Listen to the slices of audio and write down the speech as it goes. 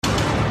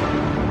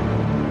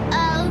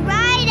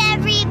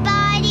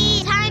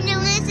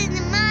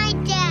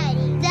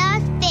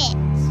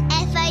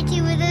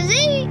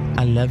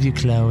love you,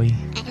 Chloe.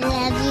 I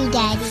love you,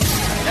 Daddy.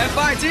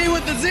 F-I-T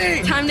with the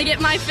Z. Time to get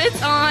my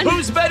Fitz on.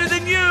 Who's better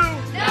than you?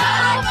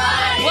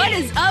 Nobody! What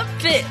is up,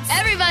 Fitz?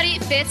 Everybody,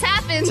 Fitz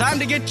happens. Time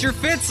to get your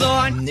Fitz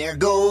on. And there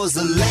goes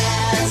the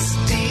last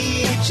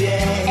DJ.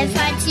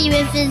 F-I-T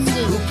with the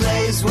Z. Who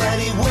plays what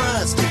he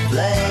wants to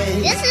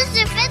play. This is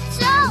the Fitz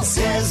Show.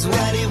 Says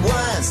what he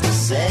wants to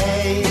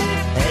say.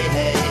 Hey,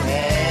 hey,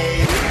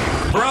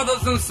 hey.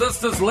 Brothers and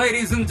sisters,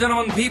 ladies and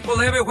gentlemen,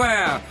 people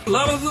everywhere,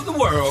 lovers of the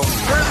world.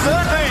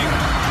 Presenting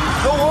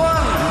the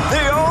one,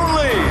 the only.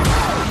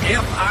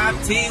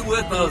 F-I-T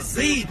with a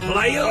Z,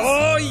 players.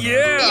 Oh,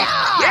 yeah.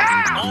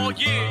 Oh,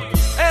 yeah.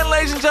 And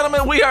ladies and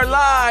gentlemen, we are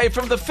live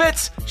from the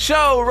Fitz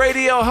Show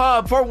Radio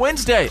Hub for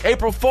Wednesday,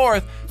 April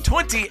 4th,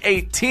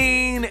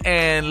 2018.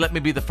 And let me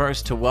be the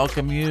first to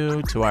welcome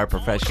you to our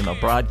professional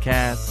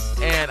broadcast.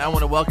 And I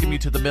want to welcome you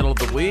to the middle of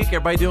the week.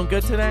 Everybody doing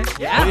good today?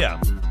 Yeah. Oh,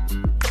 yeah.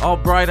 All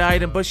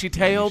bright-eyed and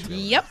bushy-tailed?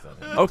 Yep.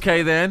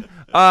 Okay, then.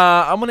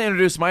 I'm going to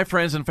introduce my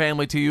friends and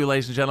family to you,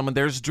 ladies and gentlemen.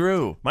 There's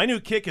Drew. My new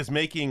kick is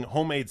making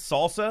homemade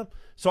salsa.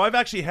 So I've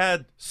actually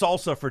had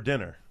salsa for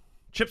dinner.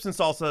 Chips and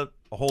salsa,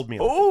 a whole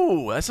meal.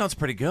 Oh, that sounds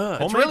pretty good.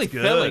 Homedade's It's really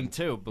good. filling,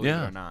 too, believe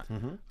Yeah. it or not.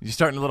 You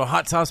starting a little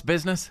hot sauce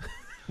business?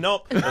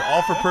 Nope, they're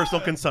all for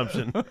personal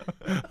consumption.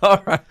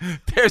 All right.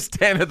 There's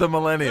Tanner the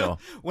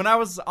Millennial. When I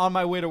was on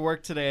my way to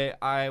work today,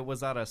 I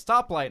was at a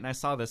stoplight and I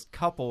saw this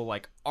couple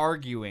like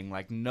arguing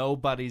like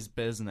nobody's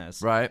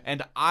business. Right.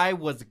 And I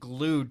was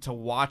glued to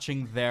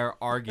watching their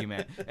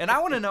argument. And I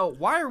want to know,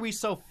 why are we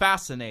so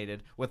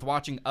fascinated with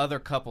watching other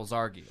couples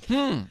argue?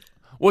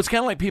 Well, it's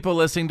kind of like people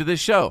listening to this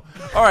show.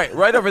 All right,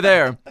 right over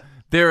there.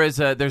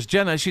 There's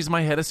Jenna. She's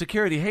my head of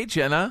security. Hey,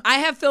 Jenna. I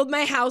have filled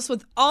my house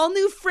with all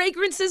new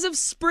fragrances of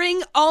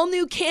spring. All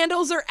new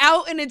candles are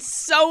out, and it's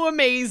so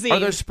amazing. Are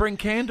there spring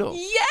candles?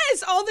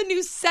 Yes, all the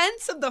new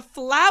scents of the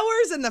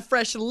flowers and the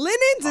fresh linens.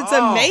 It's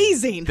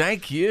amazing.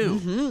 Thank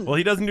you. Well,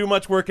 he doesn't do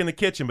much work in the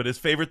kitchen, but his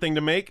favorite thing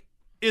to make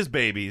is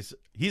babies.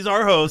 He's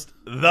our host,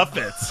 The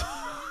Fitz.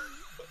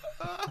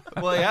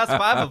 Well, he has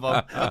 5 of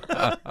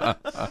them.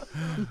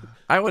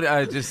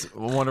 I just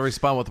want to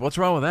respond with, what's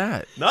wrong with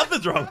that?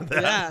 Nothing's wrong with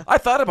that. Yeah. I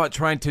thought about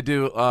trying to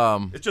do,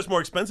 It's just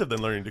more expensive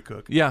than learning to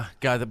cook. yeah,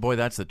 God, boy,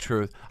 that's the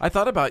truth. I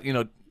thought about,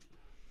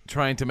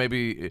 trying to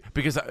maybe,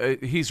 because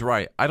he's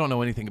right. I don't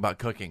know anything about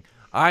cooking.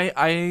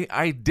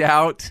 I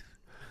doubt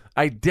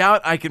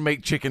I can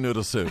make chicken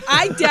noodle soup.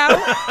 I doubt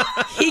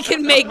he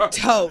can make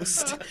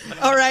toast.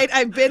 All right,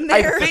 I've been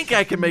there. I think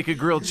I can make a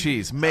grilled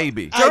cheese,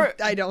 maybe.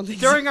 I don't think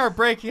During our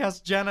break, he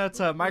asked Jenna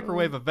to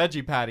microwave a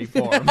veggie patty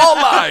for him. All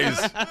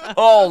lies.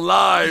 All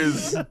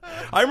lies.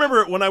 I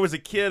remember when I was a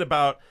kid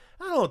about,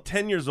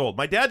 10 years old.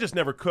 My dad just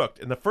never cooked.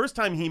 And the first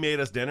time he made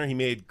us dinner, he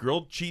made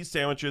grilled cheese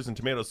sandwiches and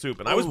tomato soup.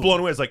 And I was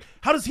blown away. I was like,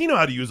 how does he know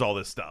how to use all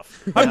this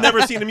stuff? I've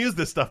never seen him use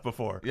this stuff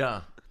before.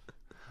 Yeah.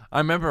 I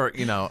remember,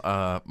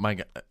 my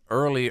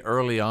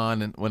early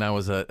on when I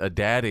was a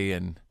daddy,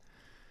 and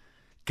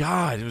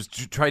God, it was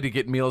trying to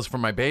get meals for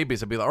my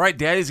babies. I'd be like, all right,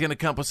 Daddy's going to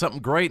come up with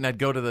something great, and I'd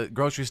go to the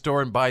grocery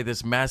store and buy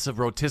this massive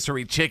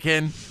rotisserie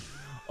chicken.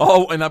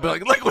 Oh, and I'd be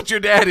like, look what your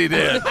daddy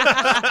did.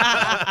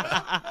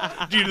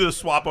 Do you do the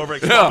swap over,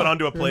 swap it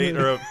onto a plate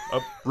or a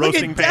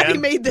roasting pan? Daddy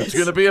made this. It's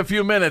going to be a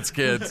few minutes,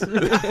 kids.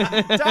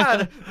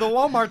 Dad, the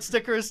Walmart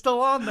sticker is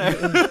still on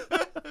there.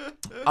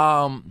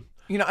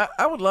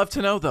 I would love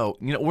to know, though,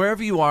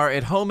 wherever you are,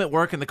 at home, at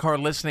work, in the car,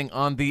 listening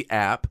on the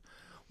app,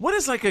 what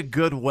is like a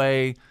good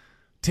way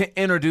to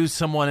introduce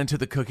someone into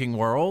the cooking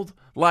world,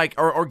 like,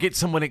 or get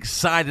someone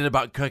excited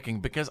about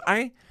cooking? Because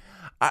I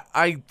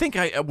think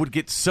I would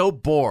get so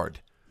bored.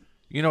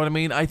 You know what I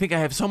mean? I think I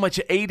have so much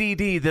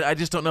ADD that I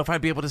just don't know if I'd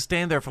be able to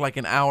stand there for like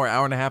an hour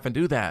and a half and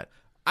do that.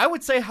 I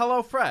would say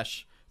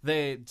HelloFresh.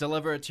 They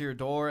deliver it to your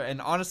door, and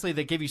honestly,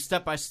 they give you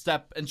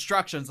step-by-step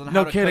instructions on how to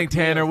cook. No kidding,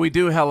 Tanner. meals. We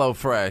do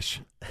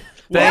HelloFresh.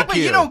 Yeah, but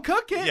you don't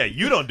cook it. Yeah,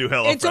 you don't do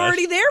HelloFresh. It's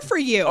already there for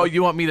you. Oh,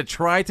 you want me to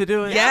try to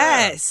do it?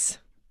 Yes.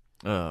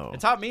 Oh. It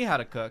taught me how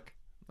to cook.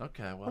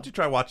 Okay, Why well. don't you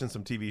try watching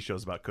some TV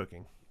shows about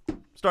cooking?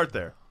 Start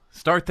there.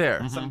 Start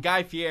there. Some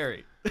Guy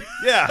Fieri.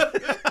 Yeah.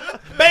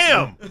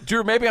 Bam!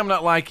 Drew, maybe I'm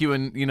not like you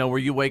and, where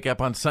you wake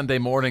up on Sunday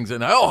mornings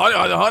and,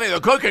 honey, the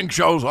cooking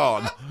show's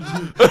on.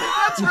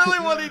 That's really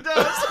what he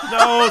does.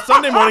 No,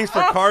 Sunday mornings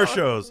for car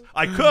shows.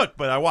 I cook,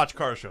 but I watch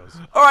car shows.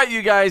 All right,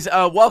 you guys,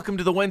 welcome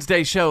to the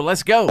Wednesday show.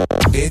 Let's go.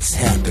 It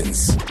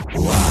happens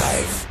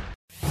live.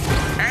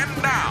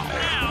 And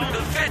now,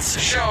 the Fitz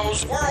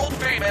Show's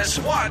world-famous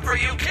What Are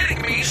You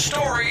Kidding Me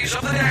stories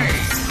of the day.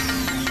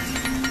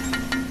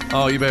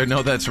 Oh, you better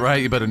know that's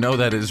right. You better know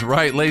that is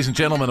right. Ladies and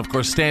gentlemen, of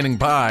course, standing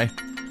by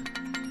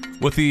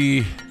with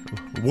the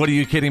What Are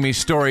You Kidding Me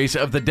stories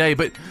of the day.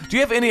 But do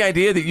you have any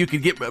idea that you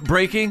could get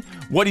breaking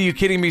What Are You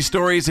Kidding Me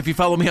stories if you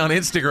follow me on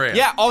Instagram?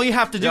 Yeah, all you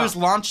have to do is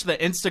launch the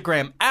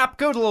Instagram app,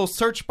 go to the little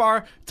search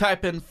bar,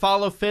 type in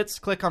follow Fitz,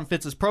 click on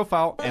Fitz's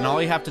profile, and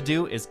all you have to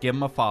do is give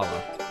him a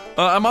follow.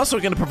 I'm also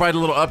going to provide a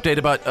little update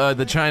about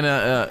the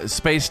China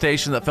space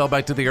station that fell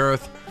back to the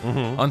Earth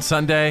on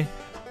Sunday.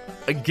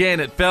 Again,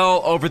 it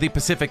fell over the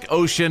Pacific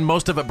Ocean.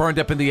 Most of it burned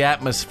up in the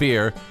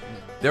atmosphere.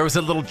 There was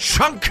a little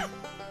chunk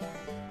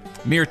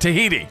near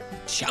Tahiti.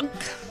 Chunk.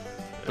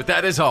 But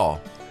that is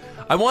all.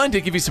 I wanted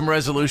to give you some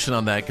resolution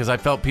on that because I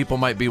felt people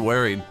might be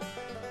worried.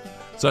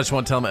 So I just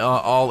want to tell them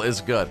all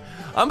is good.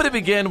 I'm going to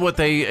begin with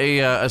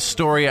a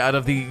story out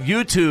of the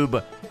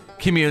YouTube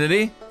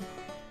community.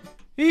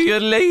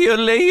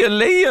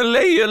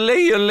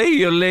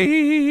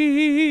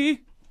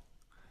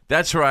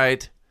 That's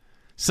right.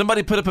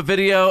 Somebody put up a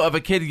video of a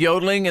kid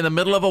yodeling in the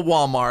middle of a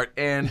Walmart,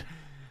 and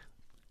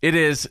it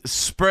is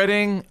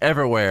spreading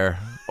everywhere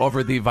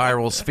over the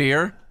viral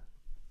sphere.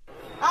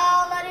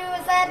 All I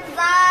do is say,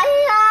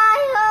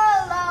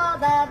 oh,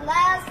 Lord, that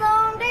last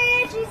song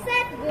did she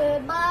said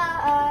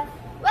goodbye.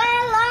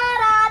 Well,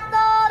 Lord, I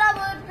thought I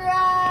would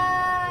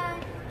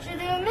cry. She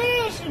do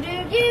me, she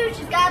do you,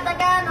 she's got that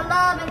kind of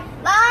loving.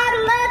 Lord, I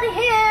love to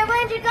hear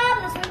when she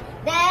comes to me.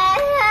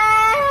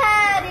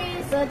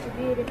 Daddy's such a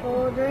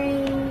beautiful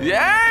dream.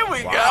 There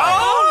we go.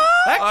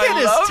 That kid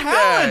is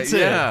talented.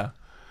 Yeah.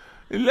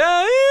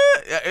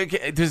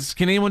 Okay,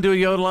 can anyone do a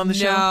yodel on the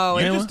show? No.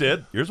 You Anyone? just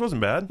did. Yours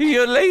wasn't bad.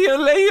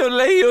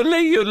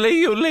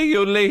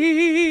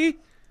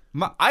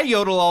 I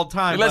yodel all the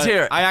time. Let's but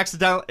hear it. I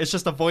accidentally. It's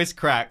just a voice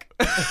crack.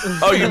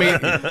 Oh, you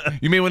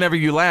mean whenever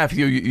you laugh,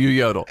 you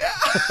yodel?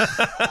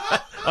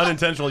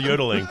 Unintentional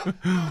yodeling.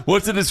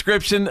 What's the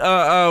description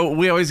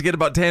we always get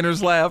about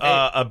Tanner's laugh?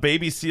 A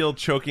baby seal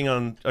choking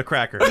on a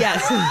cracker.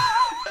 Yes.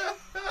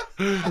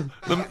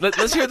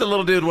 Let's hear the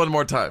little dude one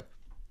more time.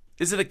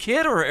 Is it a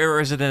kid or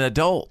is it an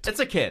adult? It's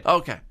a kid.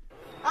 Okay.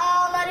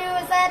 All I do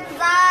is say,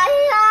 oh,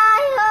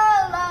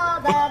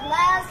 Lord, that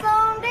last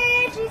song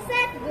did she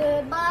said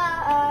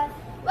goodbye.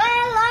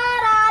 Well,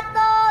 Lord, I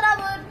thought I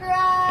would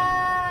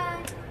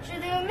cry. She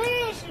do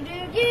me, she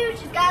do you,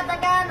 she's got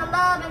that kind of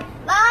loving.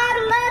 Lord, I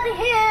love to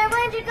hear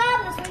when she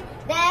comes to me.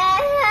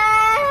 Daddy.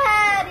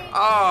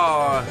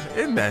 Oh,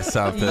 isn't that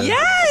something?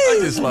 Yes! I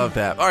just love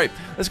that. All right,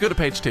 let's go to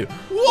page 2.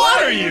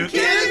 What are you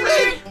kidding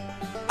me?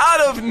 Out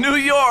of New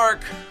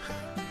York,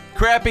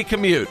 crappy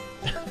commute.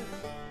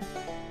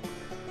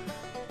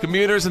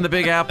 Commuters in the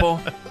Big Apple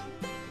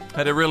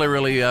had a really,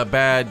 really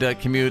bad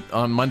commute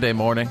on Monday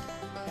morning.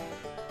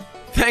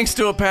 Thanks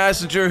to a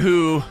passenger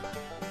who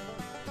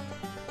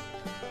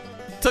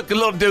took a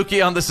little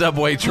dookie on the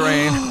subway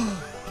train.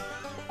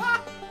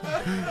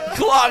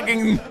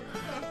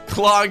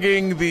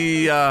 clogging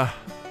the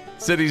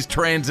city's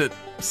transit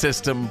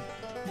system,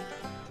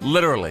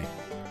 literally.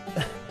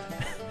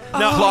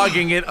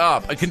 Clogging it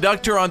up. A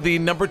conductor on the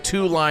number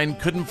 2 line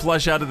couldn't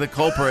flush out of the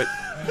culprit.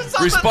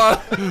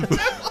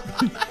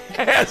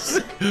 Yes.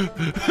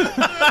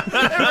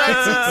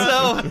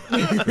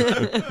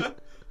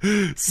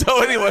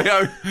 So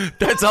anyway,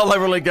 that's all I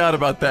really got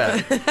about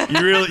that.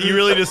 You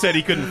really just said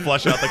he couldn't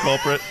flush out the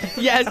culprit.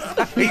 Yes.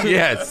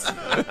 Yes.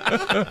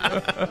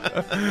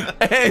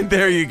 And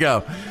there you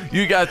go.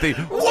 You got the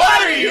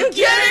 "What are you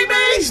kidding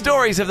me?"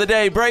 stories of the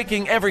day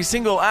breaking every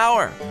single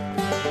hour.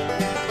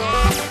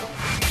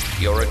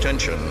 Your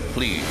attention,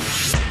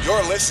 please.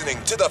 You're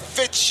listening to The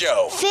Fitz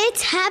Show.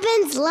 Fitz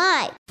happens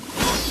live.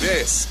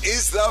 This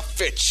is The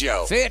Fitz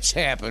Show. Fitz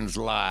happens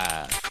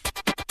live.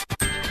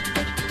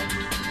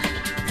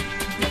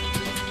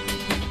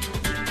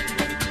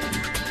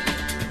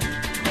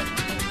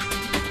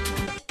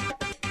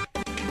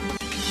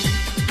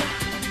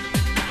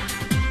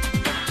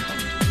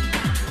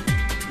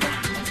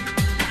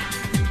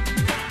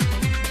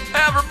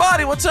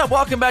 Everybody, what's up?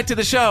 Welcome back to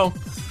the show.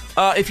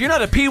 If you're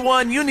not a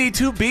P1, you need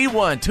to be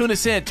one. Tune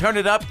us in, turn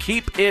it up,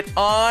 keep it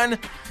on.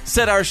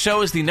 Set our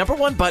show as the number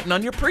 1 button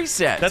on your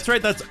preset. That's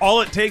right. That's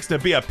all it takes to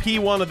be a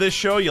P1 of this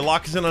show. You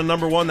lock us in on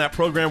number 1, that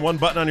program 1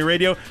 button on your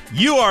radio.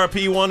 You are a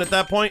P1 at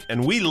that point,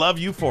 and we love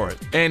you for it.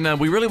 And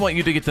we really want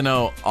you to get to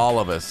know all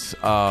of us.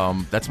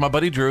 That's my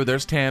buddy Drew.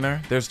 There's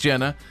Tanner. There's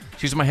Jenna.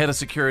 She's my head of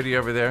security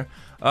over there.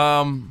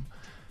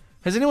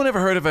 Has anyone ever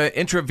heard of an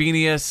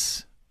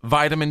intravenous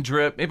vitamin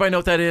drip? Anybody know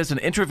what that is? An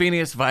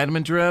intravenous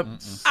vitamin drip?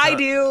 I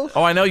do.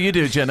 Oh, I know you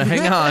do, Jenna.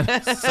 Hang on.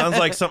 Sounds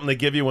like something they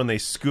give you when they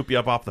scoop you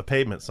up off the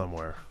pavement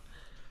somewhere.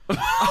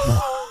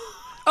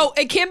 Oh,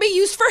 it can be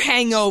used for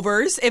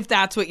hangovers, if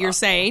that's what you're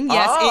saying.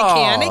 Yes,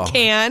 it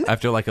can.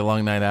 After like a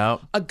long night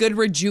out. A good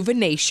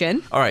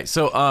rejuvenation. All right,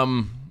 so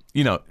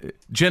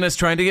Jenna's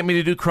trying to get me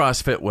to do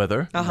CrossFit with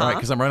her, all right?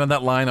 Because I'm right on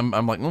that line.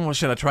 I'm like, well,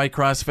 should I try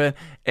CrossFit?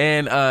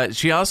 And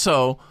she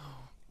also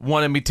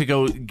wanted me to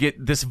go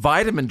get this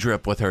vitamin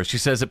drip with her. She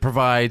says it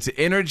provides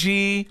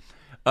energy,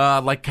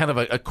 like kind of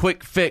a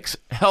quick fix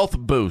health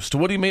boost.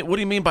 What do you mean? What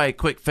do you mean by a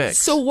quick fix?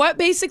 So what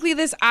basically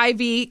this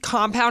IV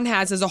compound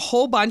has is a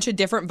whole bunch of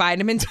different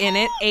vitamins in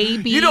it. A,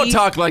 B, you don't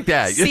talk like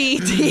that. C,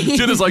 D.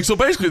 Jenna's like, so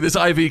basically this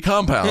IV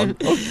compound.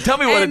 Tell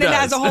me what and it does. it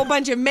has a whole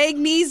bunch of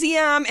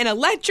magnesium and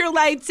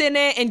electrolytes in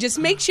it, and just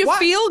makes you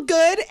feel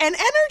good and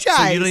energized.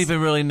 So you don't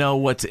even really know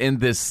what's in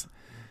this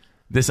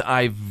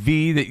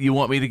IV that you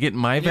want me to get in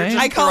my vein?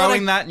 You're just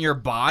throwing that in your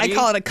body? I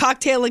call it a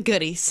cocktail of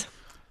goodies.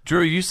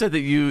 Drew, you said that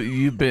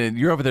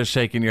you're over there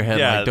shaking your head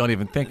like don't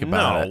even think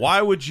about it. No,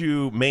 why would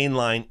you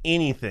mainline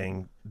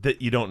anything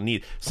that you don't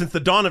need? Since the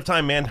dawn of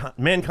time,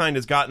 mankind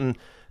has gotten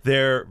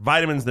their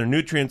vitamins, their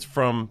nutrients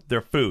from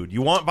their food.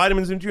 You want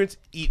vitamins and nutrients?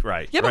 Eat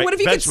right. Yeah, but right? what if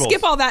you Vegetables. could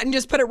skip all that and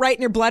just put it right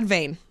in your blood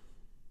vein?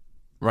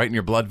 Right in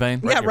your blood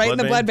vein? Yeah, right in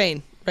the blood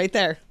vein. Right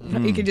there.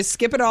 You could just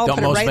skip it all, Don't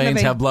put it most right in the veins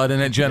vein. have blood in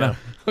it, Jenna?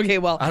 Okay,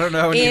 well. I don't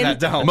know any in that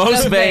don't.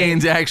 Most the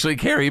veins vein. actually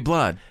carry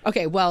blood.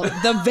 Okay, well,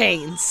 the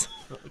veins.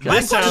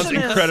 This sounds question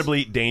is-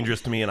 incredibly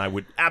dangerous to me, and I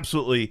would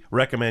absolutely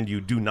recommend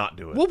you do not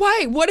do it. Well,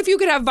 why? What if you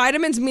could have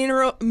vitamins,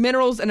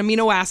 minerals, and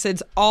amino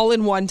acids all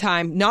in one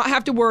time, not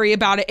have to worry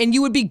about it, and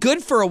you would be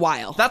good for a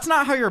while? That's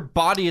not how your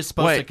body is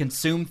supposed Wait. to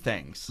consume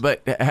things.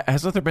 But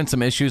hasn't there been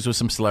some issues with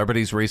some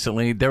celebrities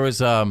recently? There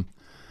was,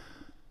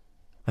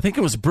 I think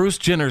it was Bruce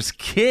Jenner's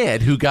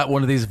kid who got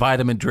one of these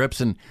vitamin drips,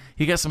 and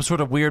he got some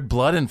sort of weird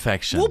blood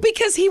infection. Well,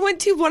 because he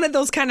went to one of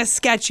those kind of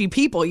sketchy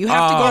people. You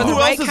have to go to the Who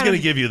right else is kind going to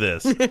of... give you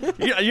this?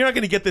 You're not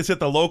going to get this at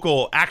the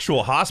local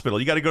actual hospital.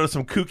 You got to go to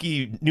some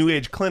kooky new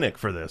age clinic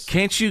for this.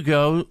 Can't you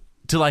go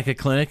to like a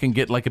clinic and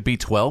get like a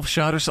B12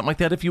 shot or something like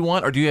that if you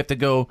want? Or do you have to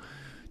go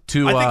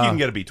to... I think you can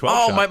get a B12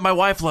 oh, shot. my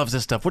wife loves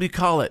this stuff. What do you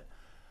call it?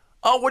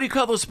 Oh, what do you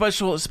call those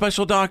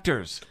special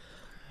doctors?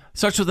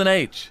 Starts with an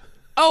H.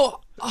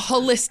 Oh,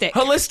 holistic.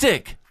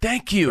 Holistic.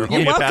 Thank you.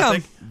 You're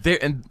welcome.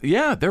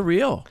 They're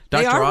real.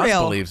 They Dr. are Oz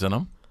real. believes in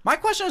them. My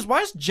question is,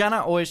 why is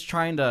Jenna always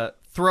trying to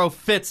throw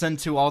Fitz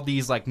into all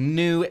these like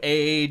new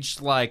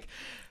age, like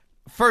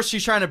first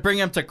she's trying to bring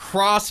him to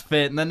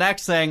CrossFit, and the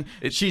next thing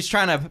she's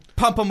trying to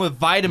pump him with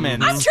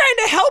vitamins. I'm trying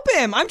to help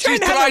him. I'm trying She's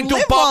to have trying him to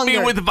live pump longer.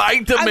 me with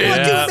vitamins. I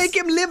want to make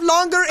him live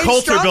longer and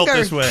Culture stronger. built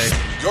this way.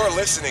 You're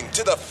listening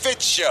to The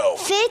Fitz Show.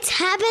 Fitz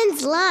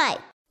happens live.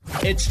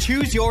 It's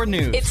Choose Your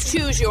News. It's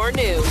Choose Your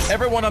News.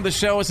 Everyone on the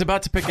show is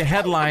about to pick a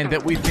headline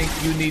that we think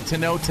you need to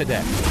know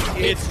today.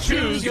 It's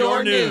Choose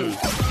Your News.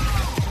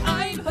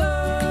 I'm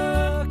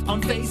hooked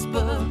on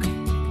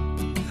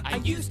Facebook. I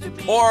used to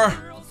be Or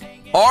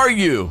are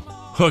you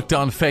hooked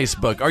on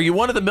Facebook? Are you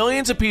one of the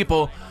millions of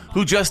people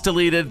who just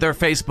deleted their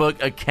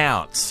Facebook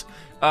accounts?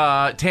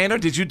 Tanner,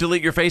 did you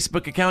delete your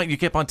Facebook account? You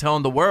kept on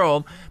telling the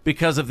world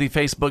because of the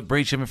Facebook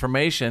breach of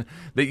information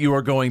that you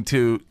are going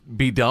to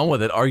be done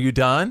with it. Are you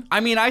done? I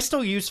mean, I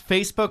still use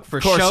Facebook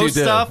for course show you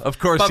do. stuff. Of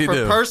course but you for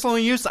do. personal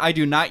use, I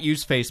do not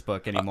use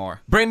Facebook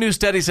anymore. Brand new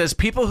study says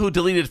people who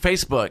deleted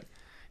Facebook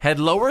had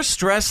lower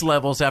stress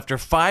levels after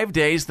 5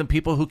 days than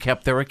people who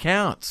kept their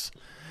accounts.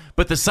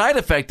 But the side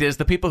effect is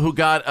the people who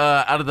got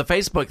out of the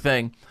Facebook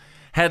thing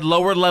had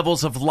lower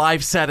levels of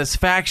life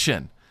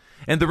satisfaction.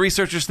 And the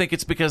researchers think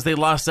it's because they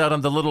lost out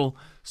on the little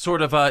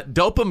sort of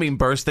dopamine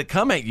bursts that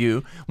come at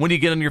you when you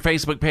get on your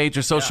Facebook page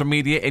or social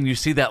media and you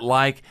see that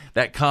like,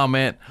 that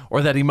comment,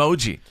 or that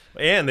emoji.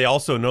 And they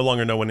also no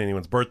longer know when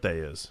anyone's birthday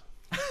is.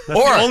 That's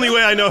Or- the only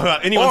way I know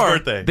anyone's Or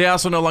birthday. they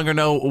also no longer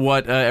know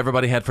what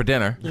everybody had for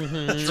dinner.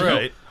 That's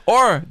right.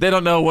 Or they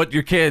don't know what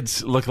your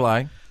kids look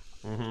like.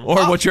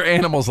 Or what your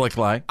animals look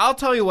like. I'll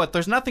tell you what,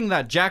 there's nothing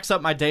that jacks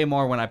up my day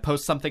more when I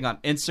post something on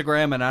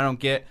Instagram and I don't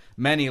get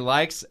many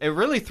likes. It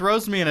really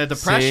throws me in a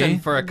depression See?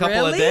 for a couple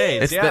of Really?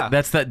 days. It's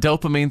that's that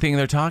dopamine thing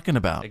they're talking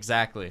about.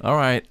 Exactly. All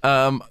right.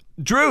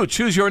 Drew,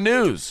 choose your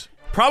news.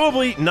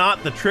 Probably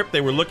not the trip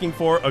they were looking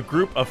for. A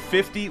group of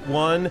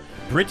 51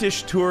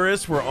 British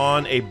tourists were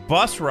on a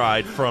bus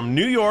ride from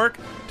New York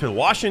to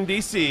Washington,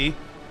 D.C.,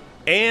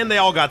 and they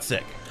all got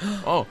sick.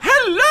 Oh,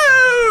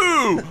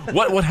 hello!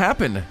 What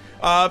happened?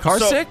 Car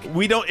so sick?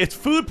 We don't. It's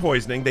food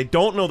poisoning. They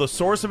don't know the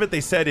source of it.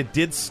 They said it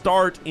did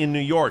start in New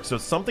York, so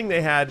it's something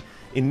they had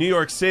in New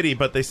York City.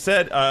 But they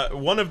said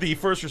one of the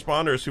first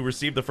responders who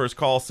received the first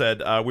call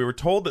said we were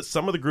told that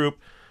some of the group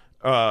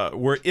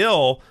were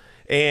ill,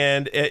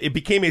 and it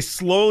became a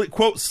slowly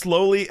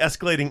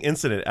escalating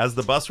incident as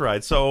the bus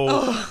ride.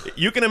 So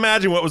you can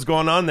imagine what was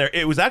going on there.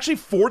 It was actually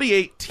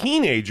 48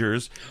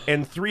 teenagers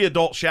and 3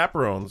 adult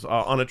chaperones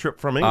on a trip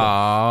from England.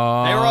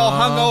 They were all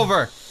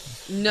hungover.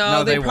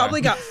 No, they they probably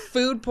weren't. got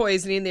food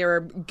poisoning. They were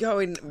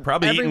going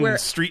Probably everywhere. eating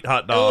street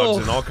hot dogs Oh.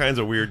 and all kinds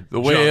of weird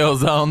The junk.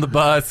 wheels on the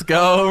bus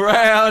go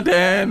round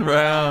and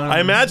round.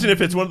 I imagine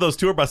if it's one of those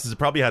tour buses, it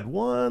probably had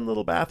one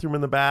little bathroom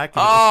in the back.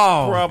 And it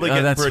Oh, was probably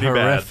getting that's pretty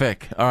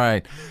horrific. All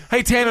right.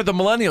 Hey, Tanner, the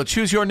millennial,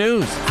 choose your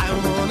news.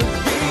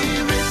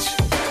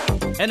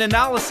 An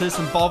analysis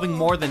involving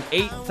more than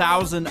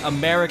 8,000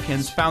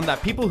 Americans found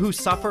that people who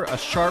suffer a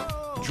sharp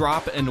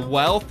drop in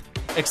wealth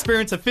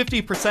experience a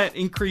 50%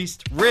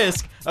 increased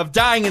risk of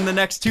dying in the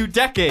next 2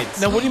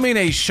 decades. Now, what do you mean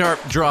a sharp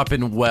drop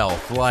in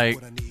wealth? Like,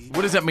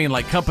 what does that mean?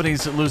 Like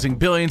companies losing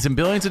billions and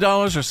billions of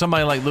dollars, or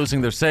somebody like losing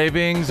their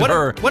savings,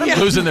 or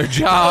losing their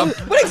job?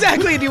 What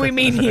exactly do we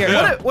mean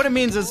here? What it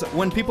means is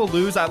when people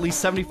lose at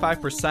least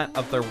 75%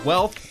 of their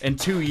wealth in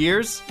 2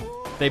 years,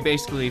 they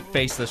basically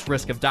face this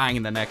risk of dying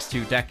in the next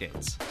 2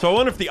 decades. bad. So I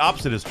wonder if the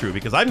opposite is true,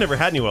 because I've never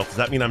had any wealth. Does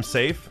that mean I'm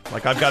safe?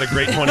 Like I've got a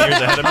great 20 years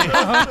ahead of me?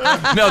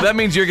 No, that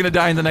means you're going to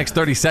die in the next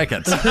 30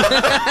 seconds. You're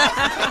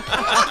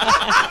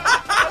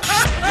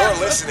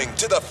listening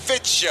to The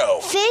Fitz Show.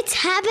 Fitz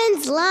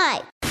happens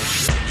live.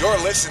 You're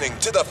listening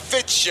to The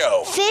Fitz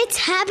Show. Fitz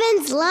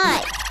happens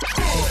live.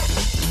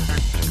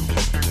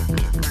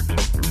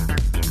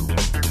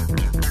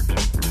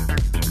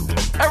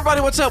 All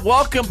everybody, what's up?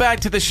 Welcome back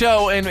to the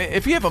show. And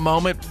if you have a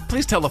moment,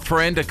 please tell a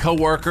friend, a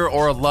coworker,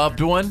 or a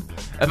loved one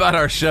about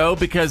our show,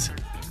 because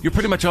you're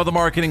pretty much all the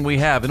marketing we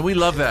have, and we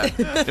love that.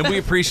 And we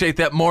appreciate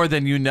that more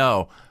than you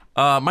know.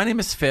 My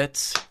name is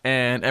Fitz,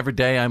 and every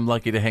day I'm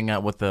lucky to hang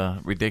out with a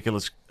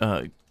ridiculous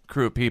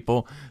crew of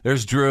people.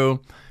 There's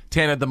Drew,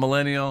 Tana the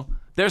Millennial.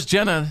 There's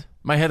Jenna,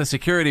 my head of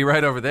security,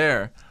 right over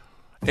there.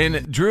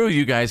 And Drew,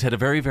 you guys had a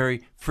very,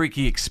 very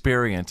freaky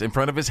experience in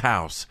front of his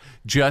house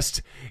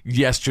just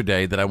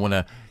yesterday that I want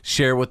to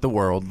share with the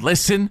world.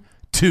 Listen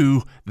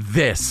to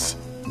this.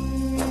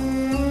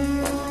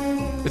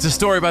 It's a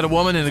story about a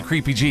woman in a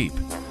creepy Jeep.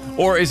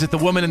 Or is it the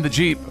woman in the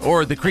Jeep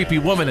or the creepy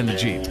woman in the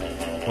Jeep?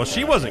 Well,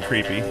 she wasn't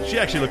creepy. She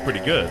actually looked pretty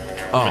good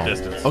from a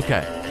distance.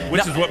 Okay.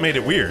 Which is what made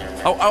it weird.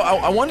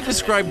 I want to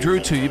describe Drew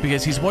to you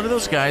because he's one of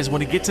those guys, when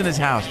he gets in his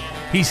house,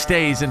 he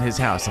stays in his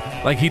house.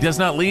 Like, he does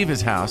not leave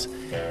his house.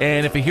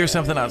 And if he hears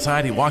something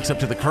outside, he walks up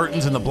to the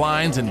curtains and the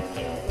blinds and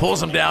pulls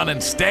them down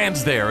and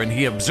stands there, and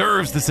he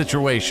observes the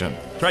situation.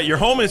 That's right. Your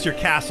home is your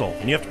castle,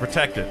 and you have to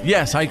protect it.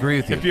 Yes, I agree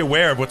with you. You have to be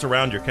aware of what's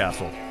around your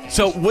castle.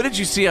 So what did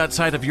you see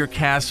outside of your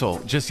castle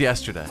just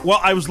yesterday? Well,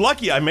 I was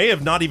lucky. I may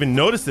have not even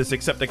noticed this,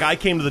 except the guy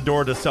came to the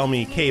door to sell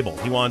me cable.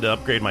 He wanted to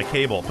upgrade my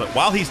cable. But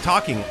while he's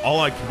talking, all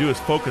I can do is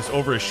focus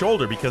over his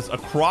shoulder, because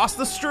across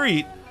the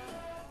street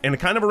and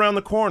kind of around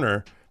the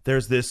corner,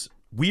 there's this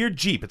weird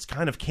Jeep. It's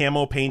kind of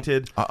camo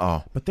painted.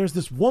 Uh-oh. But there's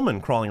this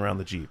woman crawling around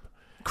the Jeep.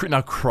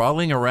 Now,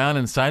 crawling around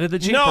inside of the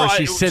Jeep, no, or is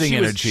she sitting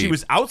in her Jeep? She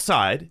was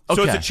outside.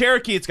 So it's a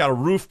Cherokee. It's got a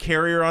roof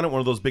carrier on it, one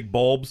of those big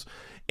bulbs.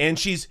 And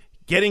she's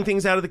getting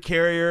things out of the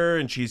carrier,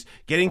 and she's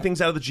getting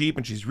things out of the Jeep,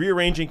 and she's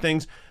rearranging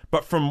things.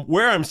 But from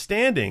where I'm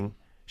standing,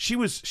 she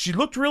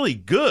looked really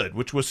good,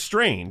 which was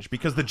strange,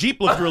 because the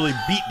Jeep looked really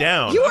beat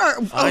down.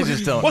 I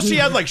just don't. Well, she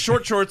had like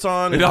short shorts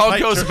on. It all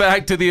goes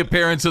back to the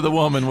appearance of the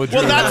woman. Well,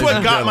 that's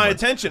what got my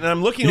attention. And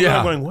I'm looking over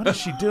and going, what is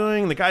she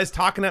doing? The guy's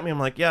talking at me. I'm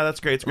like, yeah, that's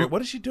great. It's great.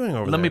 What is she doing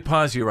over there? Let me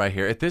pause you right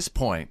here. At this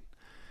point,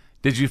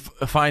 did you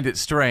find it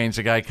strange,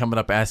 a guy coming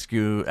up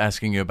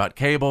asking you about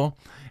cable,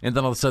 and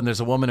then all of a sudden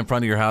there's a woman in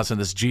front of your house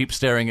and this Jeep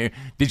staring at you?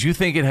 Did you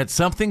think it had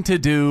something to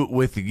do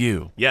with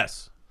you?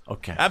 Yes.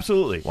 Okay.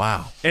 Absolutely.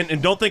 Wow.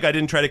 And don't think I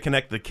didn't try to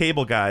connect the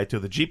cable guy to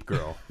the Jeep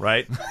girl,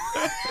 right?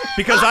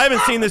 Because I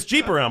haven't seen this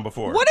Jeep around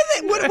before. What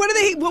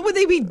would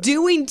they be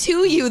doing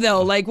to you,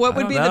 though? Like, what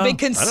would be the big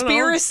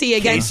conspiracy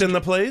against? Case in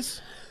the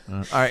place.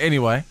 All right.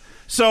 Anyway,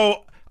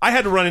 so I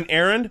had to run an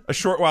errand a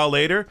short while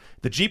later.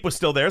 The Jeep was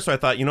still there, so I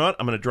thought, you know what?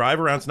 I'm going to drive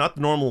around. It's not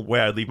the normal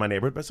way I'd leave my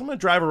neighborhood, but I'm going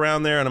to drive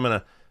around there, and I'm going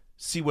to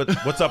see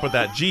what's up with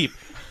that Jeep.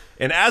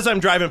 And as I'm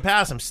driving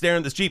past, I'm staring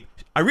at this Jeep.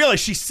 I realize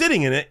she's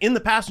sitting in it in the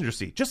passenger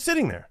seat, just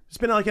sitting there. It's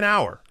been like an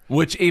hour.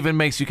 Which even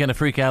makes you kind of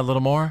freak out a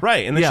little more.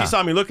 Right. And then she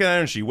saw me looking at her,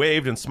 and she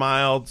waved and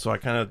smiled, so I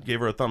kind of gave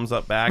her a thumbs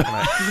up back, and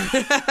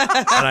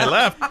I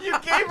left. You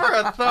gave her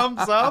a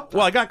thumbs up?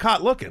 Well, I got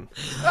caught looking.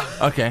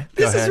 Okay.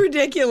 This is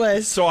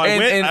ridiculous. So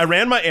I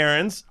ran my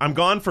errands. I'm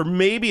gone for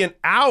maybe an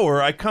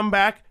hour. I come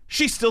back.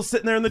 She's still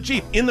sitting there in the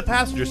Jeep, in the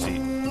passenger seat.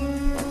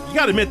 You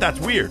got to admit, that's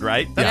weird,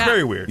 right? That's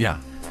very weird.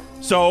 Yeah.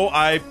 So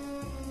I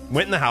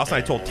went in the house, and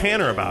I told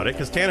Tanner about it,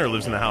 because Tanner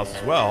lives in the house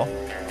as well.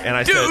 And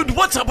I said, dude,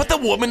 what's up with the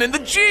woman in the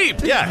Jeep?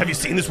 Yeah, have you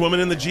seen this woman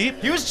in the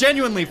Jeep? He was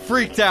genuinely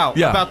freaked out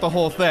about the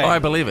whole thing. Oh, I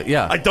believe it,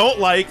 yeah. I don't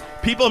like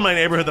people in my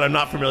neighborhood that I'm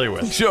not familiar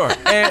with. Sure.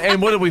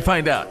 And what did we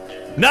find out?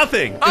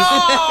 Nothing.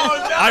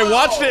 Oh, no! I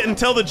watched it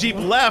until the Jeep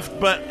left,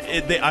 but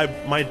I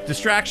was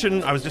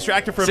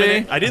distracted for a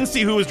minute. I didn't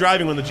see who was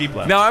driving when the Jeep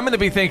left. Now I'm going to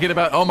be thinking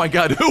about, oh my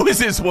God, who is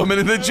this woman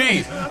in the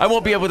Jeep? I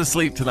won't be able to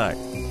sleep tonight.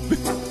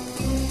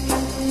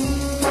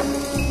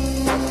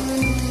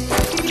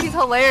 He's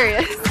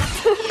hilarious.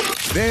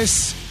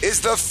 This is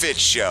The Fitz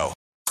Show.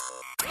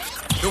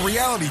 The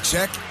reality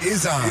check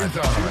is on.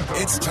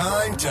 It's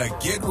time to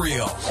get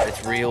real.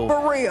 It's real.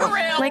 For real.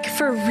 Like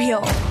for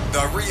real.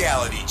 The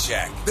reality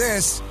check.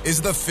 This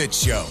is The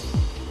Fitz Show.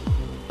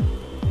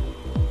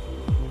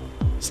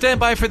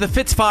 Stand by for the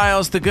Fitz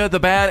Files, the good, the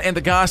bad, and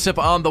the gossip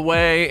on the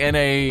way, and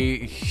a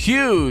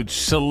huge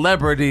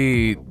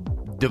celebrity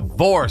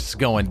divorce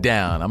going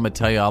down. I'm going to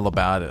tell you all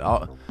about it.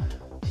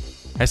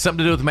 Has something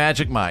to do with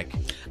Magic Mike.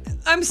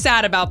 I'm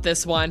sad about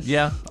this one.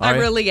 Yeah? I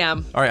really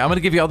am. All right, I'm going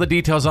to give you all the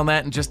details on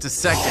that in just a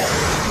second.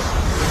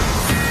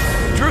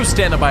 Drew's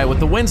standing by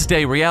with the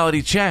Wednesday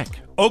reality check.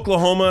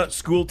 Oklahoma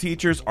school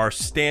teachers are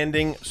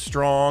standing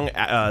strong.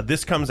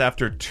 This comes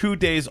after 2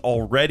 days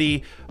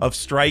already of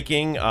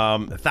striking.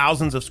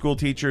 Thousands of school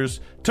teachers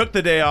took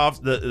the day off,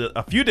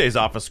 a few days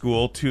off of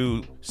school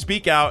to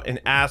speak out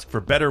and ask for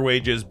better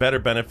wages, better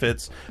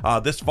benefits.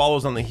 This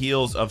follows on the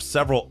heels of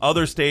several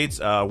other states.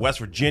 West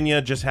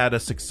Virginia just had a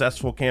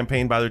successful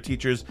campaign by their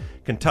teachers.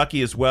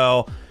 Kentucky as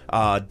well.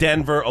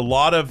 Denver, a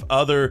lot of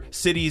other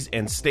cities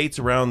and states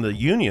around the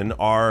union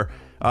are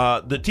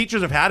the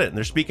teachers have had it, and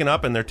they're speaking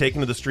up, and they're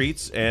taking to the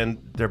streets, and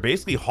they're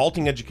basically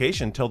halting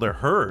education until they're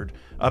heard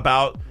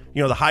about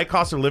the high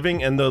cost of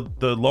living and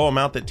the low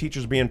amount that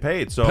teachers are being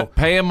paid. So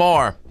pay them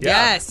more.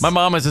 Yeah. Yes. My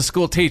mom is a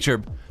school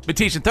teacher. Been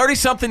teaching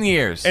 30-something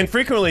years. And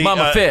frequently...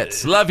 Mama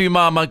Fitz. Love you,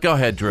 Mama. Go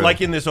ahead, Drew. Like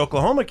in this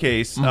Oklahoma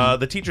case,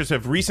 the teachers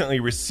have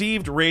recently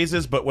received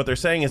raises, but what they're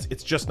saying is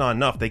it's just not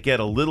enough. They get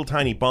a little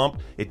tiny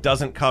bump. It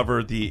doesn't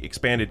cover the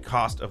expanded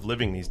cost of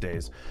living these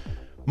days.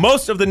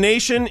 Most of the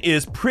nation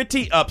is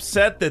pretty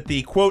upset that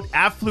the, quote,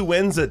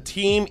 affluenza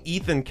team,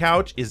 Ethan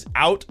Couch, is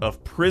out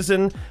of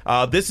prison.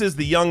 This is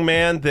the young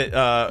man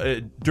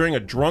that, during a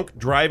drunk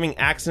driving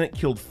accident,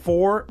 killed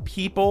 4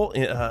 people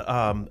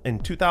in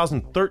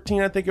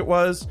 2013, I think it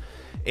was.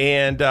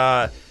 And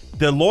the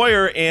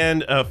lawyer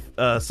and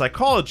a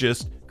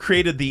psychologist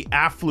created the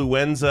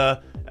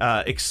affluenza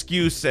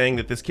excuse, saying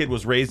that this kid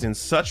was raised in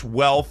such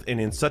wealth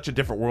and in such a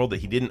different world that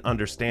he didn't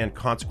understand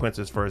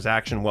consequences for his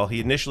action. Well,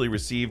 he initially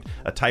received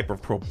a type of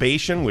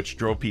probation, which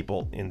drove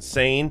people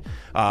insane,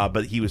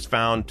 but he was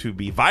found to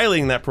be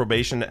violating that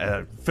probation,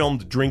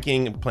 filmed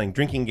drinking and playing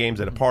drinking games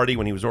at a party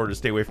when he was ordered to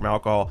stay away from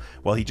alcohol.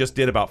 Well, he just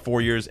did about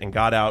 4 years and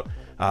got out.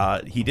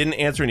 He didn't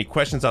answer any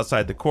questions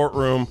outside the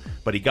courtroom,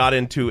 but he got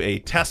into a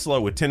Tesla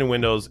with tinted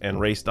windows and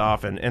raced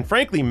off. And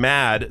frankly,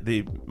 MAD,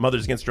 the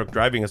Mothers Against Drunk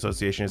Driving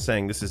Association, is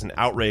saying this is an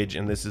outrage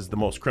and this is the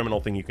most criminal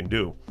thing you can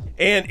do.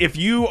 And if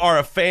you are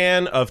a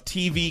fan of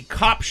TV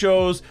cop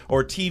shows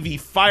or TV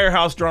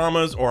firehouse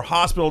dramas or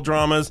hospital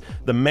dramas,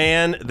 the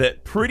man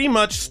that pretty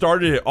much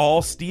started it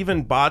all,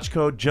 Stephen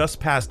Bochco, just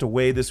passed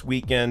away this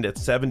weekend at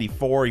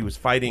 74. He was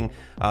fighting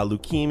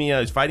leukemia.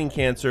 He was fighting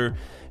cancer.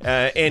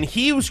 And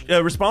he was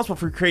responsible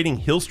for creating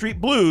Hill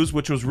Street Blues,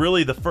 which was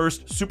really the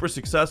first super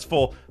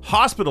successful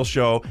hospital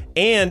show,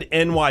 and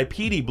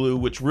NYPD Blue,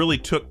 which really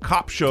took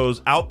cop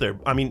shows out there.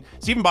 I mean,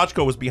 Stephen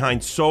Bochco was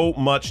behind so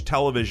much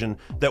television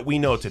that we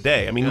know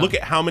today. I mean, look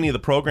at how many of the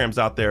programs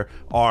out there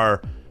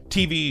are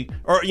TV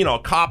or,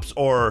 cops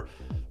or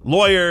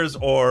lawyers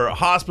or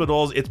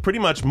hospitals. It's pretty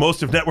much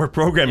most of network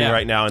programming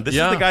right now. And this is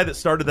the guy that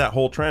started that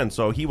whole trend.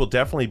 So he will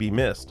definitely be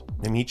missed.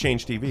 And he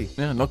changed TV.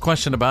 Yeah, no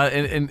question about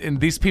it. And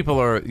these people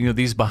are,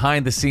 these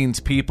behind the scenes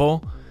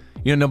people,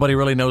 nobody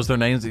really knows their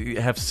names. They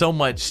have so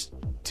much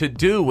to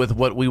do with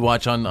what we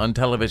watch on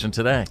television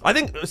today. I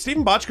think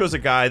Stephen Bochco is a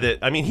guy that,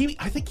 I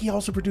think he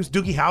also produced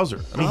Doogie Howser.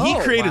 He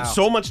created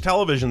so much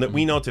television that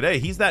we know today.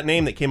 He's that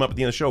name that came up at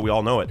the end of the show. We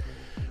all know it.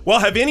 Well,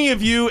 have any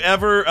of you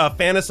ever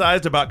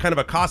fantasized about kind of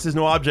a cost is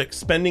no object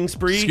spending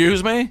spree?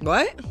 Excuse me?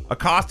 What? A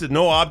cost is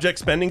no object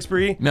spending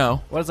spree?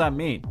 No. What does that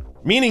mean?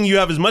 Meaning you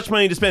have as much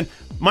money to spend.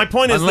 My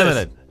point is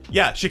unlimited. This.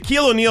 Yeah,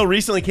 Shaquille O'Neal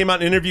recently came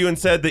out in an interview and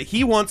said that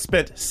he once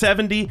spent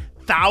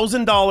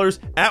 $70,000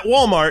 at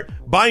Walmart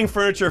buying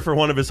furniture for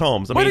one of his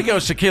homes. Way to go,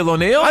 Shaquille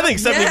O'Neal. I think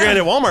 $70,000 at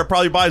Walmart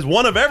probably buys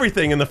one of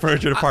everything in the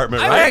furniture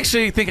department, right? I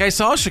actually think I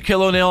saw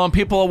Shaquille O'Neal on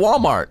People at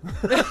Walmart.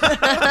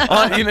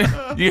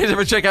 You guys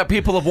ever check out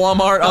People of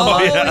Walmart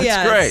online? Oh, That's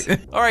yes. great.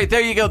 All right,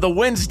 there you go. The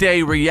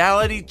Wednesday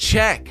reality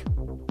check.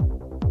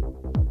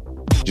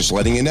 Just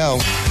letting you know,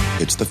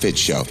 it's the Fitz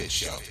Show.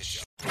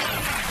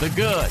 The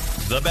good,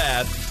 the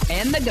bad,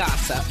 And the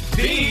gossip.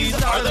 These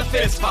are the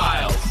Fitz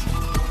Files.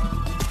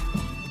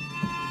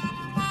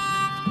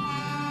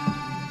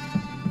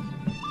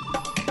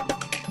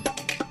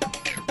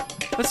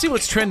 Let's see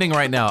what's trending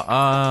right now.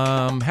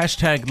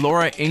 Hashtag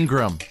Laura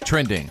Ingraham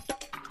trending.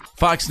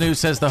 Fox News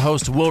says the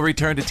host will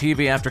return to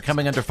TV after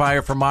coming under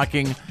fire for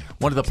mocking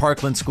one of the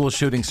Parkland school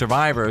shooting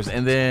survivors.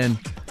 And then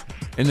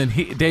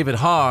David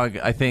Hogg,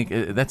 I think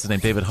that's his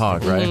name, David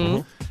Hogg, right?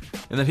 Mm-hmm.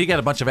 And then he got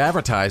a bunch of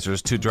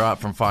advertisers to drop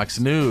from Fox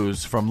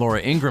News from Laura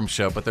Ingram's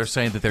show, but they're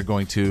saying that they're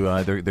going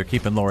to they're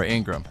keeping Laura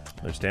Ingraham.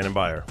 They're standing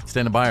by her.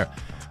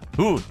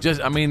 Ooh,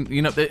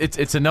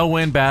 it's a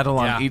no-win battle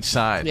on each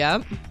side.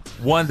 Yep.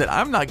 One that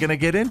I'm not going to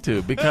get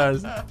into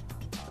because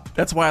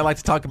that's why I like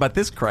to talk about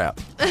this crap.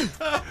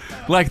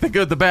 Like the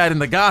good, the bad, and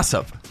the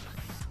gossip.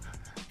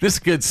 This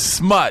good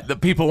smut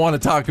that people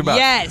want to talk about.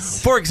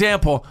 Yes. For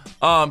example,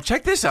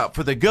 check this out.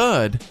 For the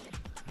good,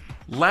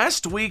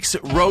 last week's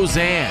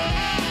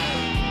Roseanne.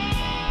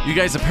 You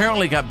guys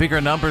apparently got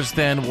bigger numbers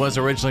than was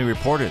originally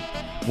reported.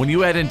 When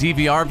you add in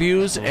DVR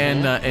views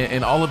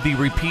and all of the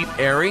repeat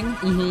airing,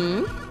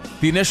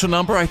 the initial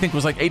number I think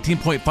was like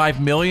 18.5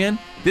 million.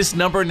 This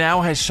number now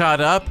has shot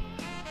up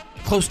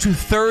close to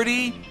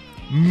 30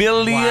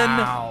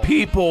 million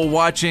people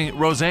watching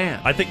Roseanne.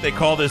 I think they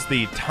call this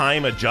the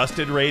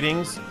time-adjusted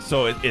ratings.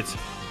 So it's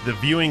the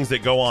viewings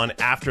that go on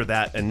after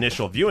that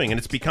initial viewing, and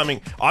it's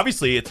becoming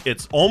obviously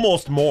it's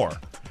almost more.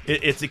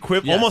 It's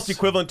almost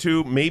equivalent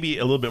to maybe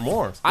a little bit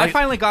more. I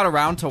finally got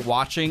around to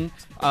watching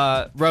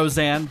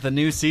Roseanne, the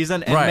new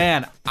season, and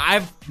man,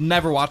 I've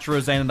never watched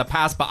Roseanne in the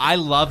past, but I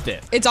loved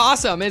it. It's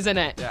awesome, isn't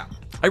it? Yeah.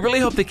 I really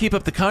hope they keep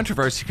up the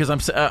controversy because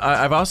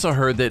I've also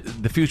heard that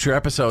the future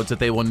episodes that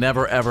they will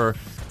never ever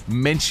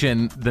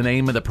mention the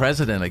name of the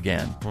president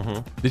again.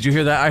 Did you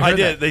hear that? I heard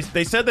did. that.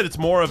 They said that it's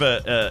more of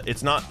a.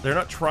 It's not. They're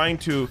not trying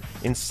to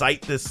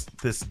incite this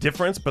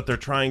difference, but they're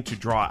trying to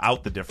draw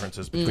out the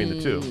differences between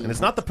the two. And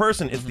it's not the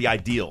person; it's the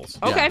ideals.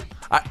 Okay.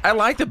 I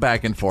like the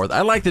back and forth.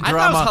 I like the drama.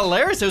 I thought it was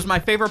hilarious. It was my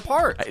favorite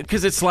part.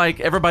 Because it's like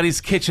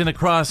everybody's kitchen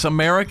across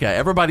America.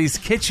 Everybody's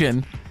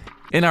kitchen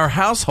in our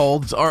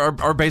households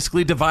are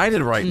basically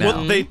divided right now.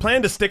 Well, they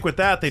plan to stick with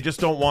that. They just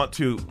don't want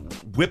to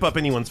whip up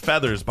anyone's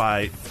feathers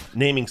by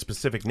naming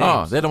specific names.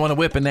 Oh, they don't want to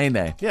whip a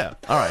nay-nay. Yeah.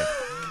 All right.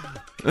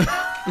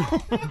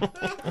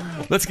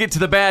 Let's get to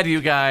the bad,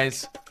 you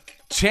guys.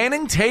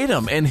 Channing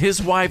Tatum and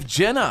his wife,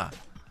 Jenna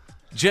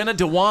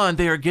Dewan,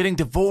 they are getting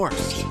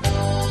divorced.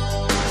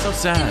 So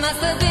sad.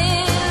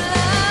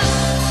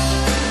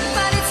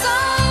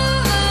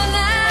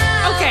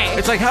 Okay.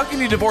 It's like, how can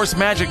you divorce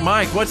Magic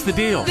Mike? What's the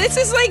deal? This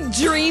is like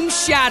dream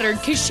shattered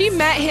because she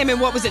met him in,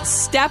 what was it,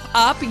 Step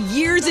Up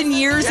years and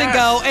years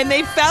ago, and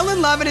they fell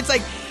in love, and it's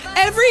like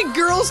every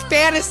girl's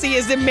fantasy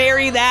is to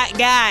marry that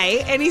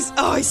guy, and he's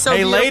so Hey,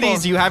 beautiful.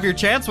 ladies, you have your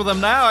chance with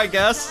him now, I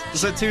guess.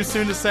 Is it too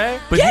soon to say?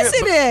 Yes,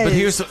 it is. But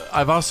here's,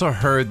 I've also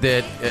heard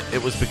that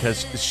it was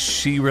because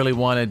she really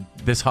wanted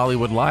this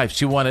Hollywood life.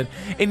 She wanted,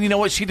 and you know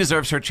what? She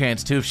deserves her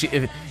chance too.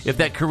 If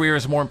that career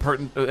is more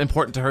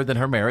important to her than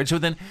her marriage, so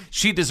then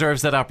she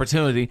deserves that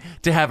opportunity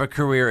to have a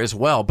career as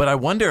well. But I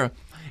wonder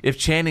if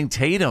Channing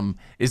Tatum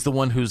is the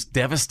one who's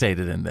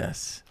devastated in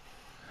this.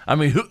 I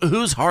mean,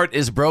 whose heart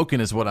is broken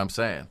is what I'm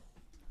saying.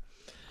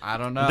 I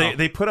don't know.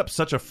 They put up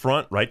such a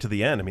front right to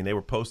the end. I mean, they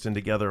were posting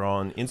together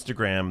on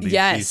Instagram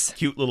these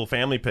cute little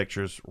family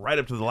pictures right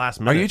up to the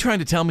last minute. Are you trying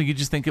to tell me you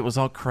just think it was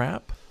all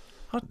crap?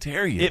 How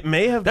dare you? It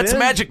may have That's been.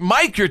 Magic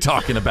Mike you're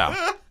talking about.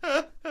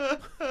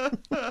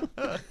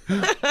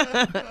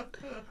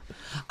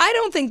 I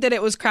don't think that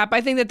it was crap.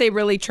 I think that they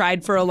really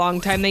tried for a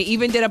long time. They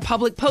even did a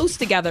public post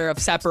together of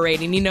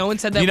separating, and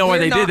said that. You know why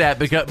they did that?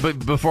 Because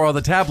before all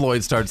the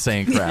tabloids started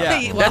saying crap.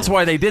 Yeah. That's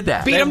why they did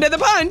that. Beat them to the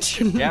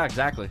punch. Yeah,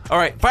 exactly. All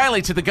right,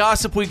 finally, to the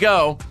gossip we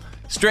go.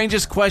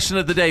 Strangest question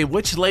of the day.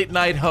 Which late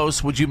night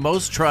host would you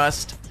most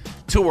trust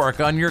to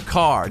work on your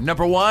car?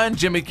 Number 1,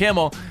 Jimmy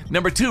Kimmel.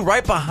 Number 2,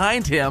 right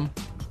behind him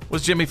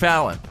was Jimmy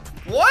Fallon.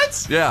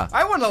 What? Yeah.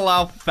 I wouldn't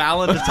allow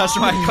Fallon to touch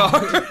my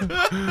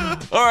car.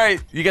 All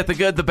right, you got the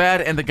good, the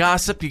bad, and the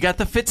gossip. You got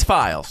the Fitz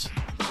Files.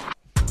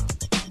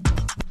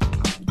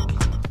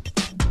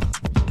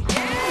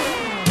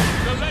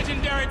 The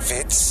legendary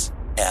Fitz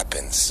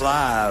happens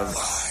Live.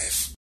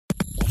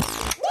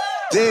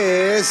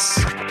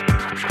 This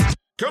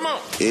Come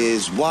on.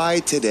 is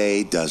why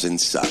today doesn't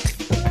suck.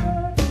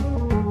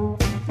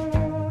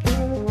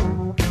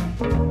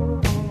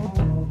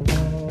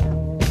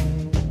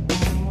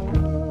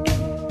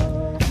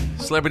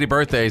 Celebrity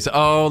birthdays.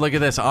 Oh, look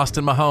at this.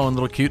 Austin Mahone,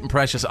 little cute and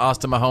precious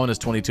Austin Mahone is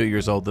 22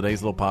 years old today. He's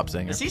a little pop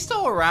singer. Is he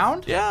still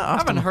around? Yeah, I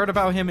Austin. haven't heard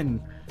about him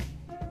in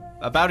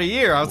about a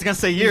year. I was going to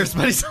say years,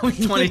 but he's only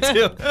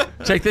 22.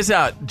 Check this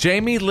out.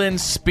 Jamie Lynn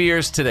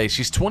Spears today.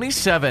 She's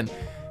 27.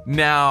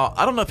 Now,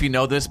 I don't know if you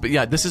know this, but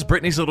yeah, this is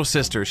Britney's little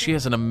sister. She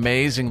has an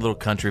amazing little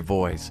country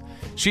voice.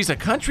 She's a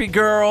country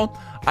girl.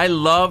 I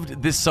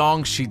loved this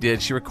song she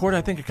did. She recorded,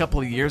 I think, a couple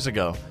of years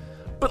ago.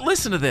 But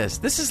listen to this.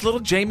 This is little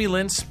Jamie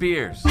Lynn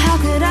Spears. How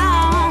could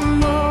I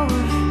want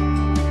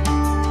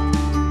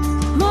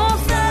more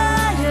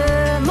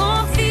fire,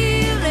 more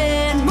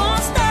feeling, more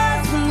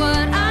stars than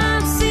what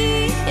I'm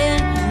seeing,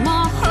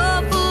 more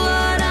hope for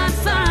what I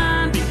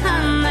find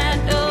behind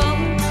that door,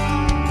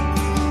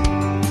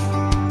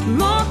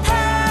 more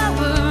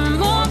power,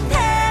 more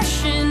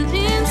passion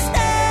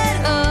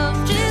instead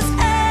of just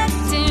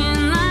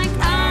acting like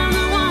I'm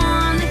the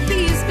one that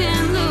he's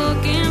been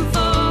looking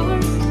for.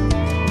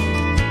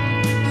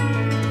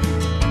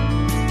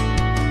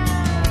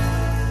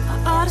 I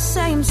ought to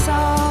say I'm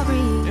sorry.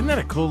 Isn't that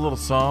a cool little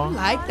song?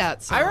 I like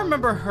that song. I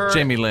remember her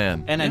Jamie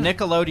Lynn. in a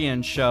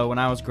Nickelodeon show when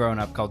I was growing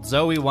up called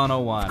Zoe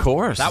 101. Of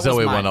course, that Zoe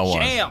was my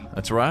 101. jam.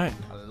 That's right.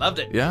 I loved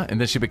it. Yeah, and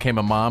then she became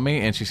a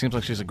mommy, and she seems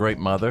like she's a great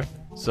mother.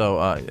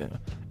 So,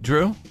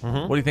 Drew,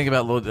 what do you think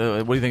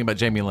about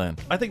Jamie Lynn?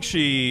 I think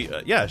she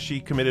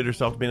committed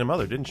herself to being a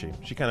mother, didn't she?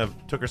 She kind of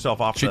took herself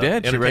off She the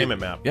did.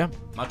 entertainment map. Yeah.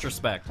 Much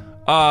respect.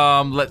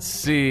 Let's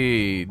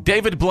see.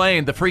 David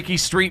Blaine, the freaky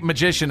street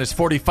magician, is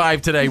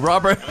 45 today.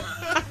 Robert,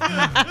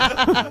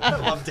 I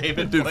love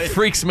David dude, Blaine.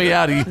 freaks me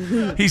out.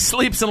 He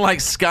sleeps in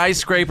like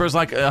skyscrapers,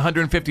 like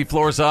 150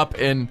 floors up,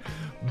 in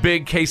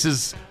big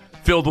cases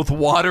filled with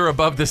water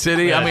above the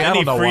city. Yeah, I mean, I and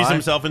don't know he frees why.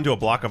 himself into a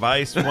block of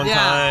ice one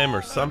time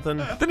or something.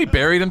 Then he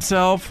buried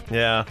himself.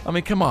 Yeah. I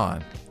mean, come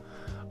on.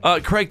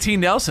 Craig T.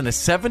 Nelson is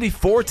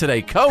 74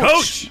 today.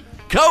 Coach.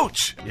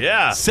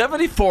 Yeah.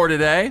 74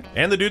 today.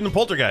 And the dude in the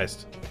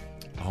Poltergeist.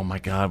 Oh my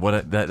God!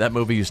 That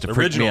movie used to freak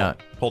me Original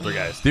out.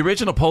 Poltergeist. The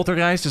original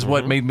Poltergeist is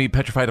what made me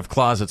petrified of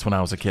closets when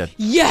I was a kid.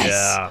 Yes.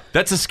 Yeah.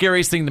 That's the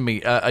scariest thing to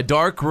me. A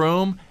dark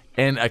room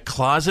and a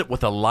closet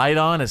with a light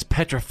on is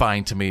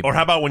petrifying to me. Or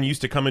how about when you used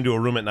to come into a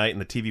room at night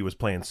and the TV was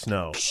playing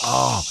Snow?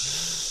 Oh.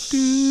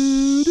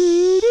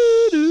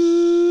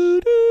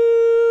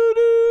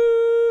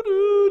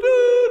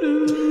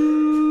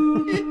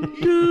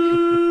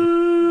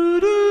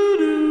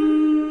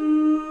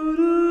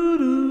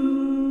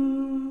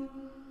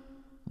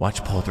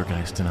 Watch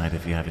Poltergeist tonight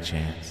if you have a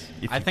chance.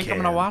 I think I'm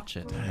going to watch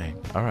it.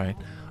 Dang. All right.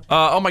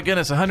 Oh, my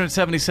goodness.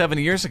 177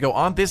 years ago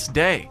on this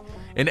day,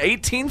 in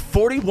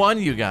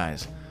 1841, you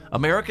guys,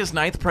 America's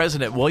 9th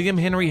president, William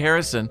Henry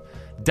Harrison,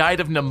 died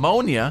of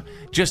pneumonia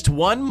just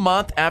 1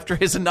 month after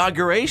his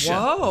inauguration.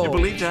 Whoa. You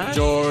believe that?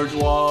 George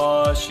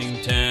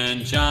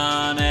Washington,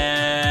 John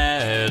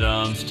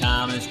Adams,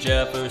 Thomas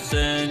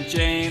Jefferson,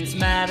 James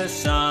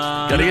Madison.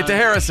 Gotta get to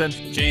Harrison.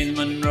 James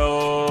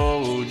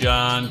Monroe,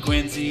 John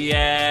Quincy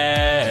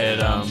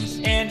Adams,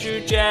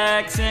 Andrew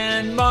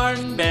Jackson,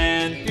 Martin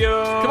Van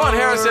Buren. Come on,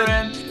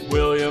 Harrison.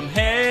 William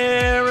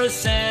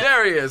Harrison.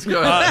 There he is.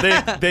 Go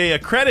ahead. They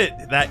credit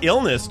that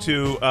illness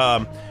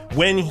to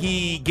when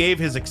he gave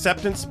his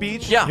acceptance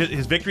speech,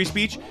 his victory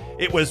speech.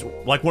 It was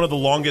like one of the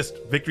longest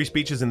victory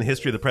speeches in the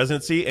history of the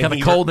presidency. Kind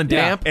of cold and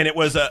damp. And it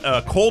was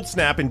a cold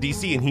snap in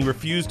D.C., and he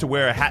refused to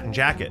wear a hat and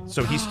jacket.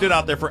 So he stood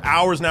out there for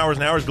hours and hours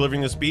and hours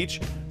delivering the speech,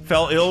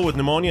 fell ill with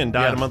pneumonia, and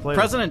died a month later.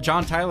 President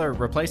John Tyler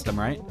replaced him,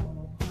 right?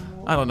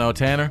 I don't know,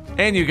 Tanner.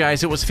 And you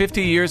guys, it was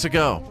 50 years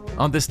ago.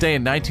 On this day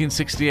in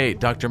 1968,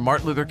 Dr.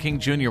 Martin Luther King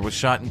Jr. was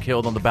shot and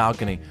killed on the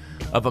balcony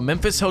of a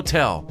Memphis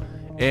hotel,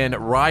 and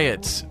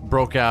riots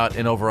broke out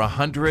in over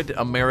 100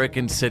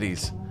 American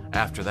cities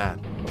after that.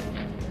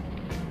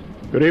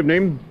 Good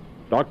evening.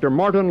 Dr.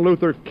 Martin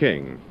Luther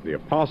King, the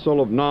apostle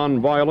of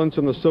nonviolence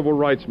in the civil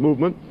rights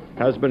movement,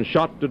 has been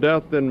shot to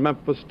death in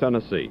Memphis,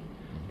 Tennessee.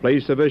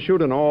 Police have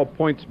issued an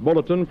all-points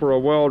bulletin for a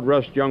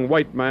well-dressed young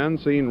white man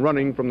seen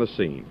running from the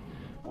scene.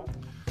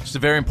 It's a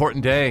very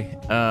important day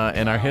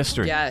in our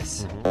history.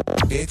 Yes.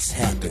 It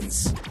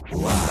happens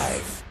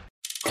live.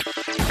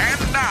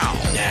 And now.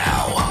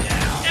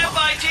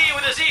 FIT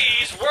with a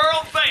Z's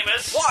world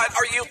famous. What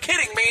are you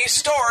kidding me?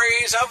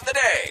 Stories of the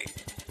day.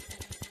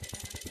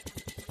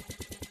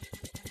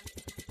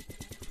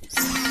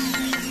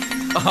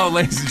 Oh,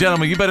 ladies and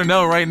gentlemen, you better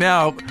know right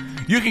now.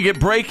 You can get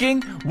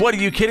breaking. What are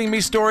you kidding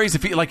me? Stories.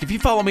 If you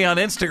follow me on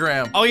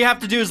Instagram, all you have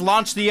to do is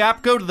launch the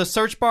app, go to the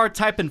search bar,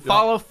 type in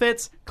follow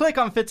Fitz, click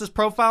on Fitz's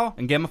profile,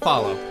 and give him a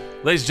follow.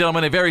 Ladies and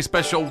gentlemen, a very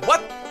special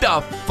What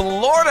the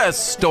Florida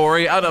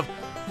story out of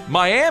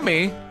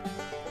Miami.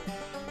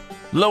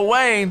 Lil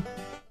Wayne,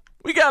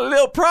 we got a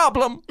little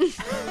problem.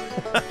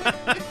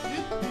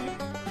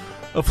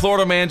 A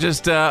Florida man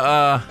just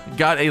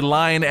got a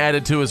line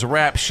added to his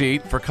rap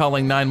sheet for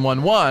calling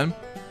 911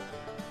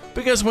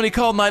 because when he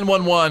called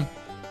 911,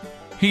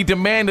 he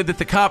demanded that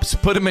the cops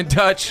put him in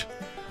touch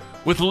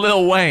with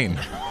Lil Wayne.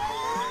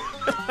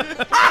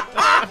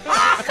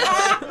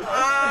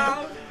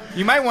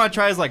 You might want to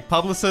try as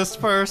publicist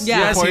first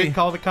before you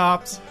call the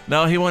cops.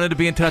 No, he wanted to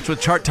be in touch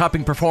with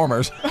chart-topping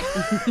performers.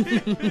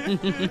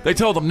 They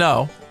told him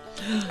no.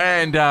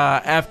 And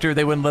after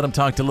they wouldn't let him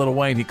talk to Lil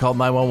Wayne, he called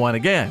 911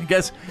 again.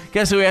 Guess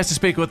who he has to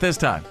speak with this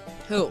time?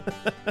 Who?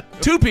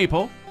 Two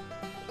people.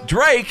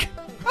 Drake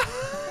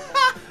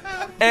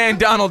and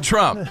Donald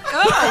Trump.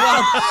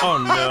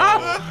 Oh,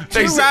 no.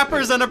 Two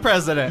rappers and a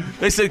president.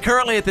 They said,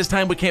 currently at this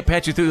time, we can't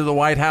patch you through to the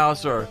White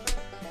House or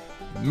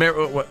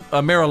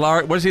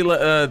Mar-a-Lago. What is he,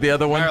 the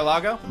other one?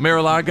 Mar-a-Lago?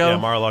 Mar-a-Lago? Yeah,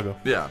 Mar-a-Lago.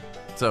 Yeah.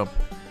 So,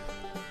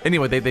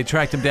 anyway, they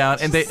tracked him down,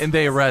 and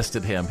they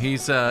arrested him.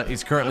 He's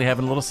currently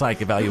having a little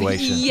psych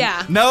evaluation.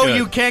 Yeah. No,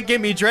 you can't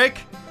get me, Drake.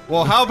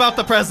 Well, how about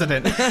the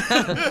president?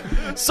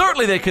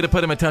 Certainly they could have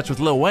put him in touch with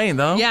Lil Wayne,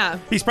 though. Yeah.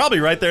 He's probably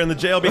right there in the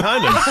jail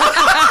behind him.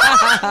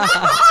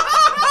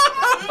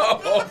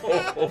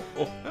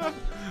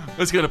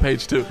 Let's go to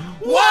page 2.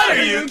 What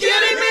are you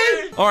kidding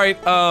me? All right,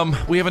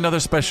 we have another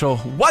special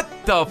What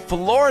the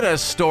Florida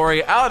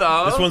story out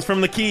of... This one's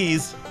from the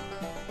Keys.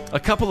 A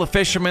couple of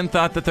fishermen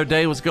thought that their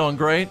day was going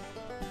great.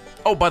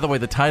 Oh, by the way,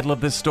 the title of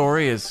this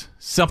story is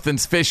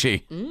Something's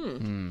Fishy.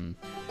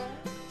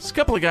 Just a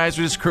couple of guys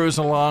were just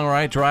cruising along,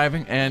 right,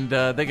 driving, and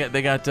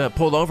they got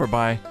pulled over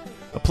by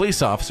a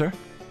police officer.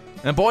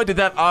 And boy, did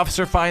that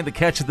officer find the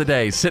catch of the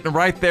day, sitting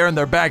right there in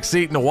their back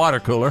seat in a water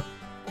cooler.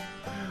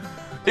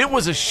 It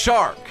was a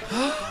shark.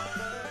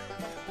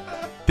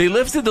 They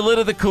lifted the lid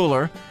of the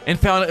cooler and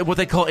found what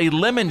they call a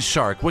lemon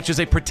shark, which is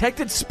a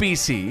protected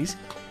species.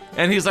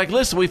 And he's like,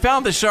 listen, we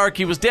found the shark.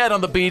 He was dead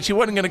on the beach. He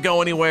wasn't going to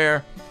go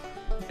anywhere.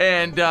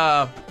 And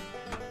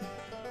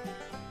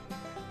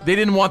they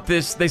didn't want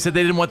this. They said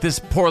they didn't want this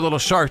poor little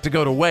shark to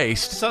go to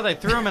waste. So they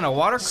threw him in a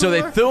water cooler? So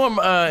they threw him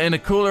in a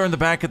cooler in the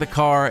back of the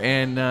car,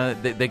 and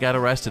they got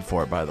arrested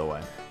for it, by the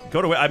way.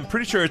 I'm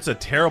pretty sure it's a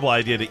terrible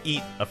idea to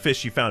eat a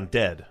fish you found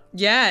dead.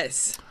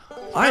 Yes.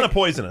 Kind of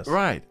poisonous.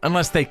 Right.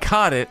 Unless they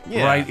caught it,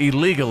 right,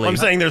 illegally. I'm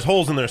saying there's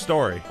holes in their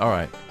story. All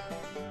right.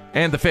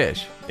 And the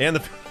fish. And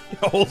the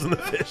holes in the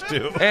fish,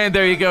 too. And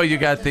there you go. You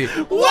got the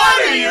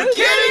What are you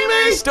kidding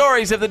me?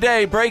 Stories of the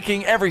day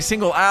breaking every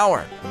single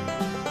hour.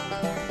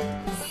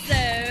 So,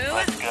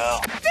 let's go.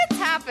 Fitz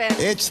happened.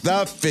 It's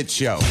the Fitz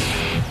Show.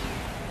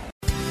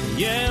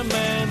 Yeah,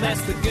 man,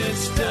 that's the good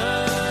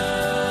stuff.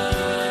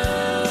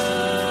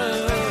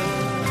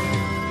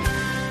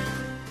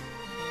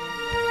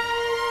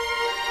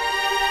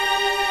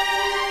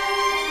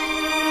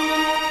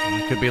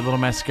 Could be a little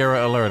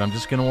mascara alert. I'm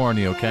just going to warn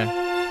you, okay?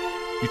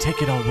 You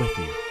take it all with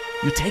you.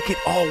 You take it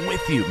all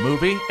with you.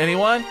 Movie?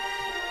 Anyone?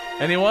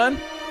 Anyone?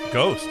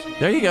 Ghost.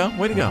 There you go.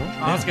 Way to go.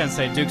 I was going to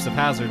say Dukes of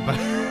Hazzard, but...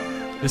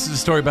 This is a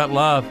story about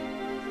love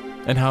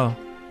and how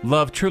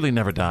love truly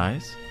never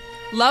dies.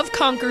 Love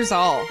conquers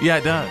all. Yeah,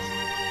 it does.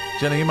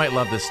 Jenna, you might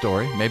love this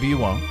story. Maybe you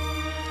won't.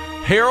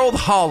 Harold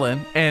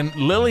Holland and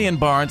Lillian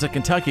Barnes of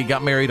Kentucky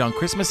got married on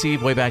Christmas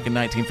Eve way back in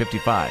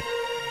 1955.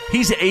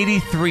 He's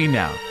 83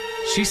 now.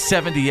 She's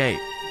 78.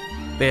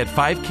 They had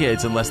 5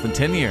 kids in less than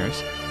 10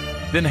 years.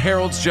 Then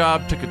Harold's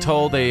job took a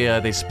toll.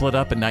 They split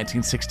up in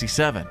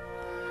 1967.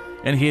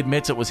 And he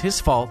admits it was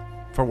his fault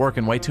for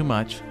working way too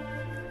much.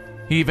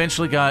 He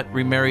eventually got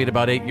remarried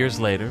about 8 years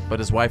later, but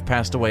his wife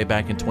passed away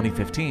back in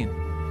 2015.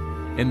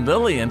 And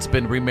Lillian's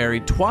been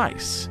remarried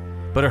twice,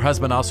 but her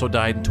husband also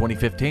died in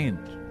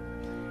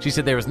 2015. She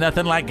said there was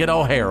nothing like good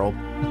old Harold.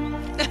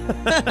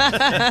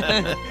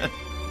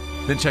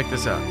 Then check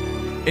this out.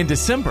 In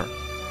December,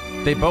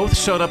 they both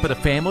showed up at a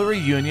family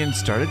reunion and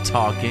started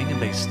talking,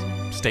 and they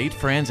stayed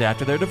friends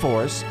after their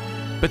divorce,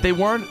 but they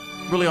weren't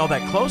really all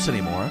that close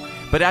anymore.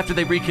 But after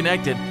they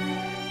reconnected,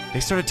 they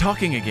started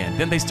talking again.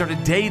 Then they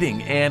started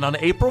dating, and on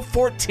April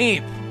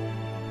 14th,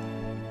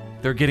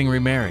 they're getting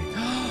remarried.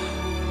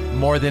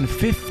 More than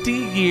 50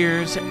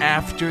 years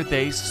after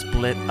they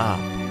split up.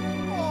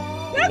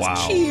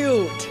 That's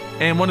cute.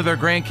 And one of their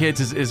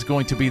grandkids is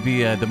going to be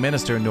the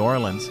minister in New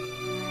Orleans,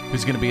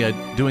 who's going to be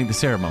doing the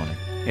ceremony.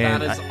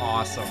 And that is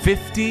awesome.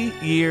 50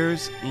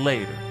 years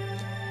later.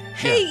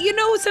 Hey, you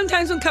know,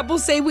 sometimes when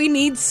couples say we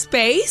need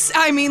space,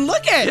 I mean,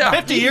 look at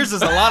 50 years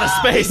is a lot of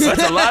space.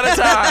 That's a lot of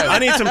time. I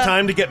need some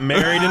time to get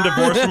married and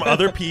divorced from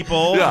other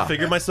people and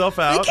figure myself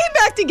They out. came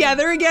back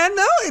together again,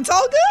 though. It's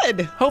all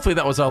good. Hopefully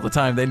that was all the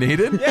time they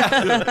needed.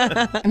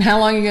 Yeah. And how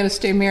long are you going to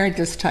stay married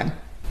this time?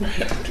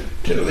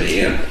 Till the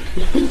end.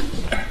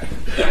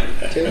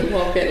 Till we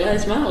walk that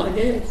last mile, I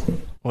guess.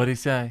 What'd he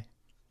say?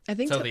 I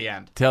think Till the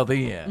end. Till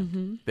the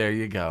end. There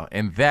you go.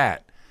 And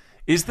that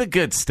is the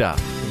good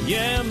stuff.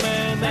 Yeah,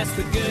 man, that's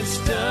the good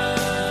stuff.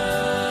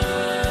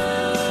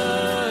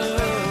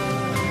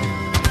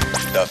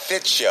 The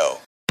Fitz Show.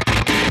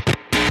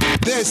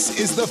 This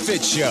is The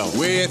Fitz Show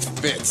with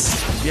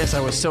Fitz. Yes, I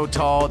was so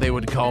tall they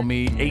would call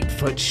me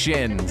 8-foot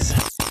shins.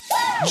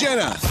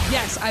 Jenna.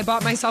 Yes, I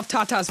bought myself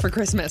tatas for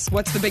Christmas.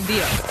 What's the big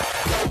deal?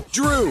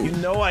 Drew. You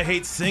know I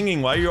hate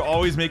singing. Why are you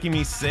always making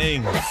me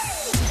sing?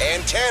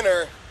 And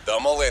Tanner, the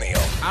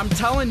Millennial. I'm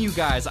telling you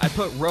guys, I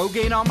put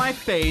Rogaine on my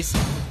face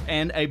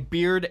and a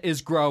beard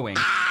is growing.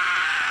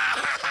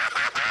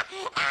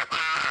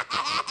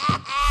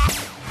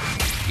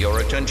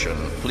 Your attention,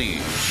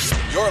 please.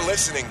 You're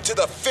listening to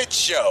The Fitz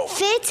Show.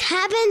 Fitz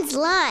happens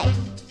live.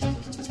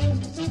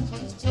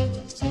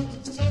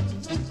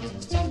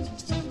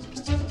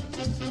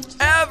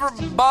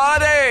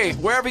 Everybody,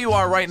 wherever you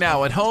are right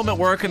now, at home, at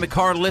work, in the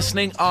car,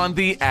 listening on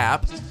the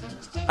app,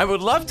 I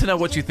would love to know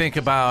what you think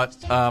about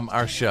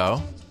our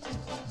show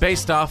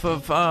based off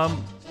of,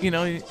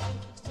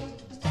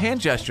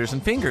 hand gestures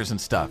and fingers and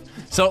stuff.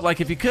 So,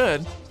 like, if you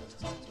could,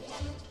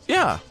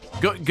 go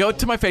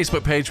to my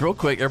Facebook page real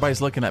quick.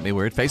 Everybody's looking at me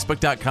weird.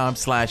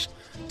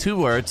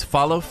 Facebook.com/2words,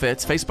 follow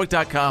Fitz.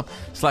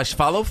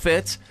 Facebook.com/follow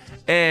Fitz.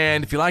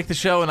 And if you like the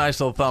show, a nice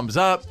little thumbs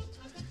up.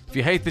 If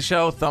you hate the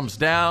show, thumbs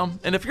down.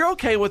 And if you're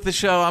okay with the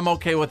show, I'm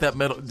okay with that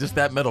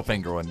middle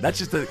finger one. That's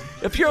just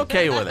if you're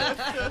okay with it.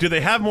 Do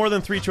they have more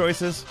than 3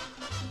 choices?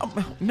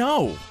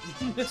 No.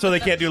 So they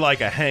can't do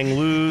like a hang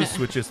loose,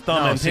 which is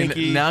thumb and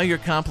pinky? Now you're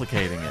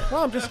complicating it.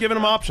 Well, I'm just giving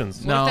them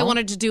options. What if they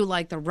wanted to do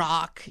like the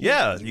rock?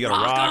 Yeah, you got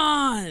to rock.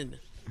 On.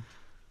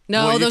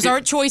 No, Well, those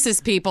aren't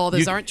choices, people.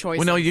 Those aren't choices.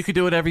 Well, no, you could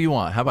do whatever you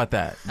want. How about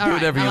that? All do right,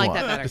 whatever I you like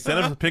want. that better. Send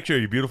us a picture of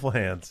your beautiful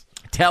hands.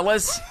 Tell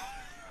us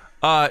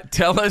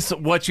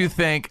what you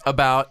think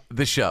about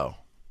the show.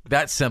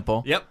 That's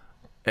simple. Yep.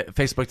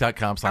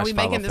 Facebook.com/follow Are we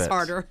making this Fitz.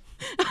 harder?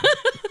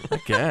 I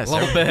guess. A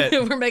little bit.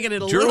 We're making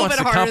it a Drew little wants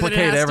bit to harder than it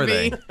complicate has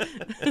everything. to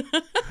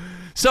be.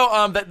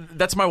 So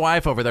that's my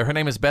wife over there. Her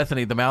name is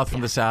Bethany, the mouth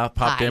from the South.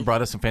 Popped Hi. in,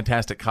 brought us some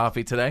fantastic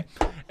coffee today.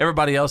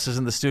 Everybody else is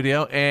in the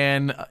studio.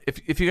 And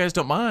if you guys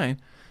don't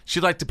mind,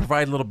 she'd like to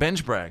provide a little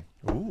binge brag.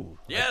 Ooh,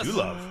 Yes. I do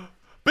love.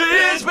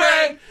 Binge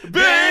brag!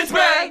 Binge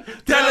brag!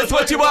 Tell us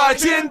what you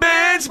watching,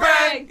 binge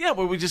brag! Yeah,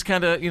 where we just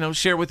kind of,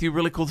 share with you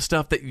really cool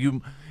stuff that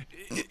you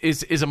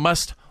is a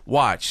must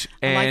watch.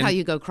 I like And how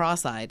you go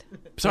cross-eyed.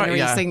 Sorry, when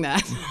yeah. you sing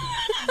that.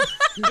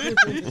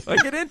 I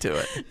get into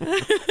it.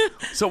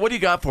 So what do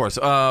you got for us?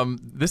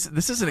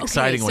 This is an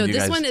exciting one, so you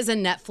this guys. one is a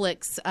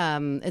Netflix.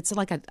 It's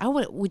like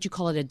would you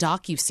call it a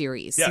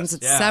docu-series? Yes. Since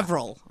it's Yeah.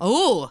 several.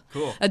 Oh,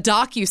 Cool. A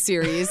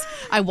docu-series.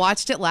 I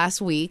watched it last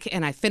week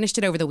and I finished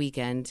it over the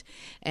weekend,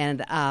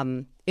 and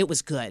it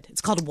was good.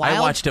 It's called Wild.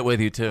 I watched it with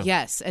you too.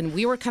 Yes, and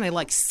we were kind of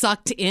like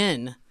sucked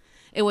in.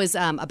 It was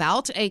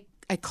about a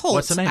cult.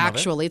 What's the name of it?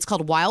 actually. It's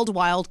called Wild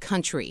Wild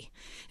Country.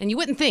 And you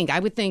wouldn't think. I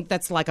would think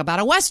that's like about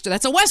a Western.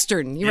 That's a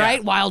Western,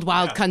 right? Wild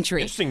Wild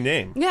Country. Interesting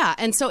name. Yeah,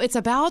 and so it's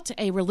about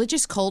a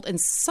religious cult,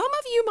 and some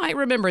of you might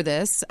remember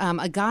this.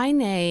 A guy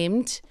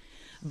named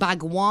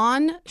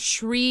Bhagwan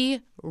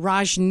Sri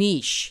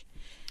Rajneesh.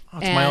 Oh,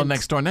 it's my old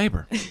next door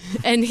neighbor.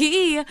 And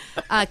he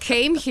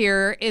came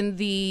here in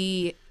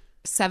the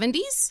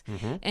 70s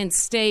and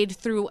stayed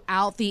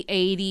throughout the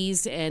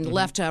 80s and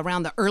left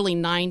around the early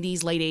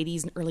 90s, late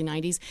 80s and early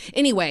 90s.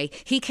 Anyway,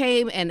 he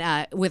came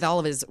and with all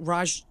of his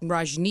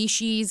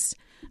Rajneeshis,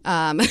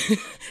 and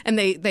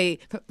they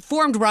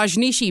formed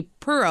Rajneeshi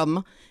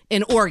Puram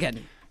in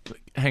Oregon.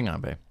 Hang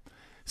on, babe.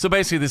 So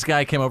basically, this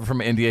guy came over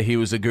from India. He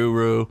was a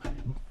guru.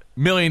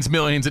 Millions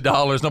of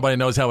dollars. Nobody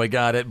knows how he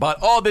got it.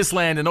 Bought all this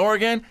land in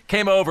Oregon,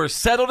 came over,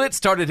 settled it,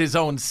 started his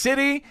own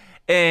city,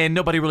 and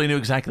nobody really knew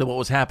exactly what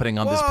was happening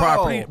on this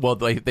property. Well,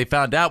 they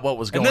found out what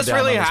was going down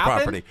on this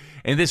property.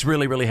 And this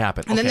really, really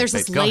happened. And then there's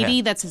babe, this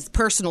lady that's his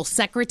personal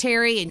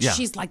secretary, and Yeah.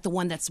 she's like the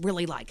one that's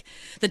really like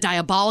the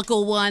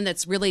diabolical one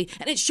that's really,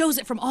 and it shows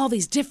it from all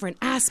these different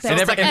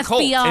aspects, like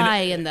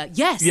FBI and the,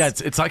 yes. Yeah,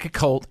 it's like a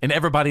cult, and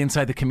everybody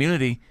inside the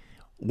community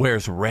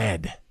wears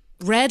red.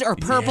 Red or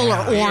purple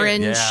or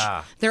orange.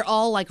 Yeah. They're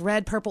all like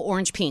red, purple,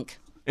 orange, pink.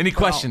 Any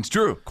questions,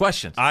 Drew?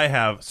 Questions? I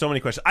have so many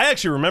questions. I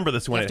actually remember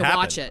this when You it have to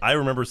happened. watch it. I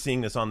remember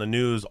seeing this on the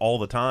news all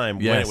the time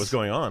when Yes. it was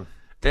going on.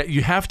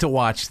 You have to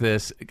watch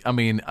this. I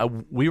mean,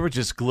 we were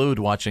just glued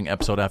watching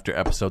episode after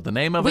episode. The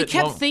name of We it...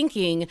 kept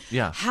thinking,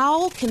 Yeah.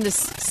 how can this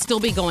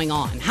still be going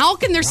on? How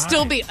can there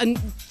still be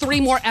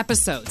 3 more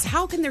episodes?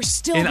 How can there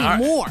still be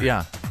more?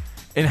 Yeah.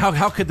 And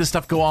how could this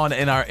stuff go on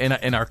in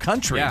our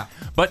country? Yeah.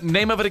 But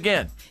name of it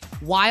again.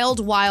 Wild,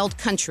 Wild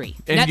Country.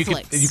 And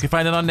Netflix. You can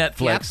find it on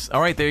Netflix.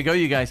 All right, there you go,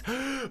 you guys.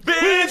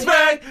 Binge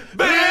Bang!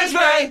 Binge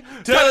Bang!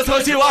 Tell us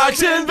what you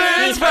watching,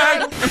 Binge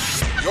Bang!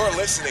 You're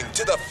listening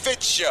to The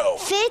Fitz Show.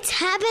 Fitz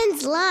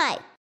happens live.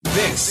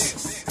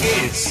 This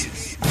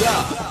is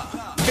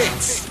The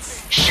Fitz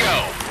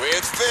Show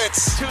with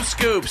Fitz. 2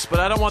 scoops, but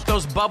I don't want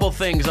those bubble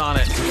things on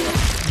it.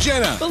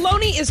 Jenna.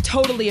 Bologna is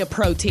totally a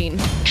protein.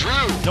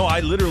 Drew. No, I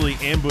literally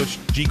ambushed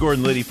G.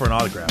 Gordon Liddy for an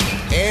autograph.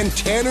 And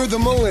Tanner the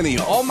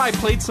Millennial. All my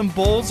plates and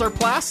bowls are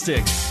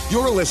plastic.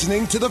 You're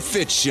listening to The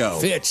Fitz Show.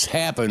 Fitz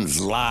happens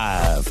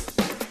live.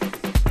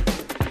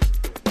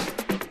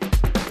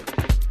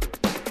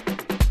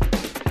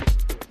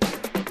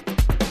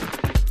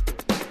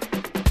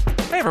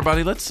 Hey,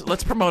 everybody, let's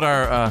promote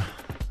our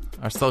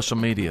social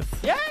media.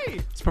 Yay!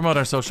 Let's promote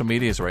our social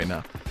medias right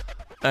now.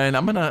 And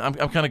I'm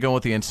kind of going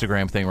with the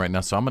Instagram thing right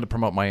now, so I'm gonna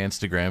promote my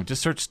Instagram.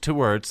 Just search 2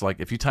 words. Like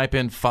if you type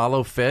in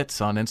 "follow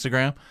Fitz" on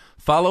Instagram,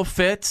 follow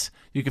Fitz.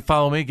 You can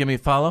follow me, give me a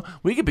follow.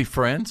 We could be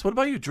friends. What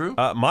about you, Drew?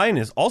 Mine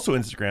is also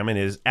Instagram and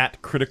is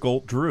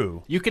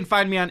 @CriticalDrew. You can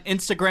find me on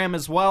Instagram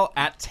as well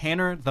at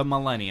Tanner the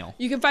Millennial.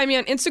 You can find me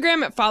on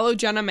Instagram at follow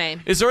Jenna May.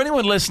 Is there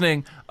anyone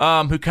listening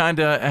who kind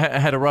of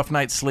had a rough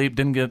night's sleep,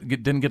 didn't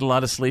get a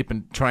lot of sleep,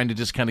 and trying to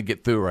just kind of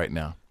get through right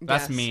now?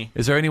 That's me.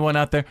 Is there anyone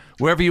out there,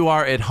 wherever you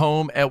are, at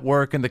home, at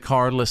work, in the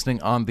car,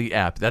 listening on the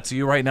app? That's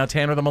you right now,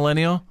 Tanner the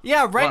Millennial?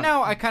 Yeah, right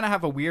now I kind of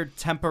have a weird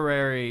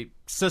temporary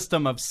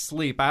system of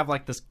sleep. I have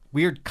like this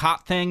weird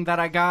cot thing that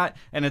I got,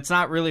 and it's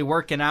not really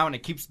working out, and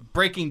it keeps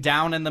breaking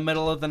down in the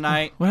middle of the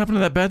night. What happened to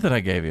that bed that I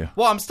gave you?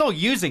 Well, I'm still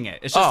using it.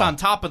 It's just Oh. on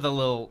top of the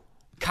little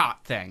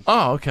cot thing.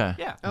 Oh, okay.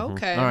 Yeah.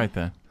 Okay. All right,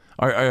 then.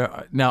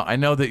 Now, I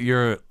know that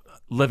you're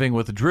living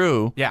with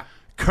Drew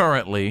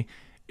currently.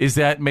 Is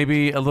that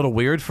maybe a little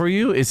weird for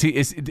you? Is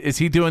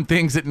he doing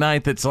things at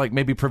night that's like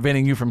maybe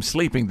preventing you from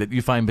sleeping that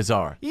you find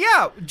bizarre?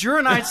 Yeah, Drew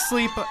and I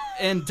sleep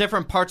in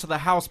different parts of the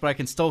house, but I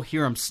can still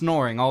hear him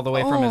snoring all the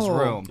way from his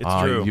room. It's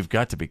true. You've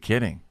got to be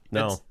kidding.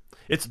 No.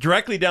 It's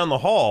directly down the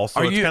hall,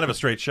 so it's kind of a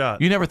straight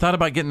shot. You never thought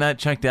about getting that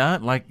checked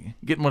out? Like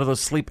getting one of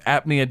those sleep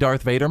apnea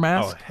Darth Vader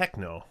masks? Oh, heck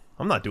no.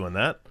 I'm not doing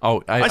that.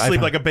 Oh, I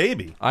sleep like a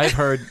baby. I've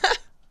heard.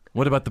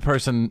 What about the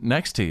person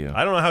next to you?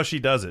 I don't know how she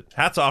does it.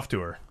 Hats off to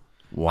her.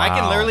 Wow. I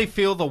can literally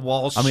feel the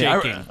walls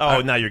shaking.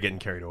 Now you're getting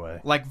carried away.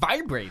 Like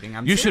vibrating.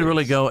 You should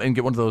really go and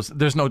get one of those.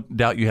 There's no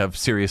doubt you have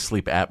serious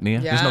sleep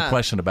apnea. There's no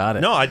question about it.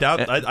 No, I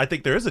doubt. I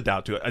think there is a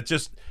doubt to it. It's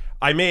just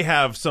I may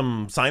have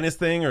some sinus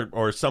thing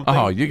or something.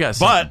 Oh, you got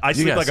something. But I You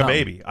sleep got like something. a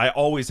baby. I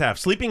always have.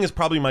 Sleeping is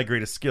probably my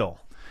greatest skill.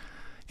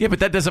 Yeah, but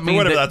that doesn't mean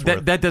whatever that's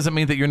worth. that doesn't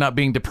mean that you're not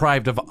being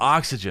deprived of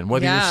oxygen,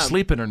 whether you're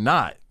sleeping or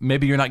not.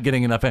 Maybe you're not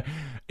getting enough.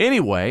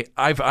 Anyway,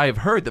 I've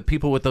heard that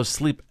people with those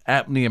sleep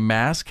apnea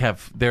masks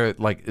have their,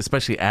 like,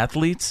 especially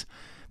athletes,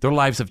 their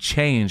lives have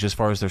changed as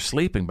far as their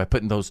sleeping by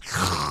putting those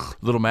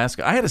little masks.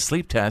 I had a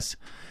sleep test,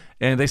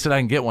 and they said I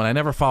can get one. I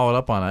never followed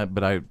up on it,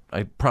 but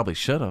I probably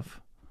should have.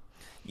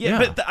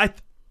 Yeah.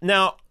 But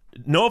now,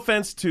 no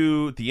offense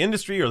to the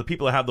industry or the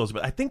people that have those,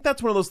 but I think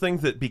that's one of those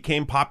things that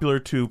became popular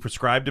to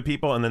prescribe to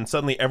people, and then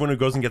suddenly everyone who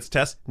goes and gets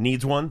tests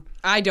needs one.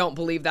 I don't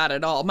believe that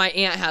at all. My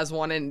aunt has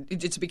one, and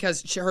it's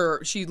because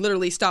she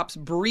literally stops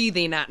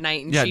breathing at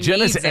night, and Yeah, she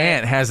Jenna's needs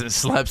aunt it. hasn't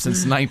slept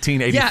since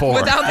 1984. Yeah,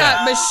 without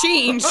that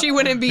machine, she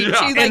wouldn't be. Yeah.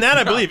 She's like, And that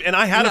I believe. And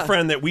I had a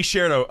friend that we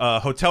shared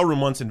a hotel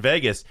room once in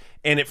Vegas,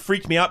 and it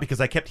freaked me out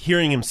because I kept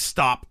hearing him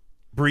stop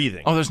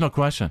breathing. Oh, there's no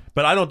question.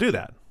 But I don't do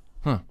that.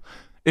 Huh.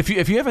 If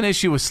you have an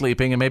issue with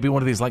sleeping and maybe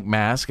one of these like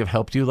masks have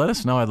helped you, let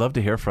us know. I'd love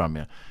to hear from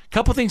you.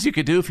 Couple things you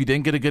could do if you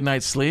didn't get a good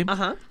night's sleep.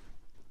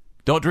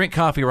 Don't drink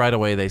coffee right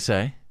away, they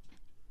say.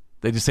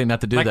 They just say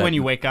not to do Like that. when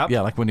you wake up?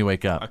 Yeah, like when you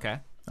wake up. Okay.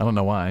 I don't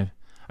know why.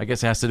 I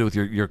guess it has to do with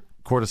your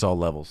cortisol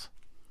levels.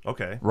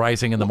 Okay.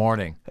 Rising in the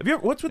morning. Have you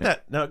ever, what's with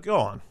that? No, go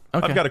on.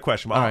 Okay. I've got a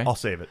question. But All right. I'll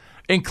save it.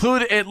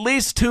 Include at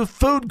least 2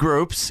 food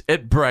groups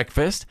at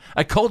breakfast.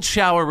 A cold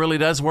shower really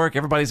does work.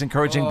 Everybody's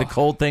encouraging the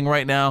cold thing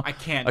right now. I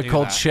can't A do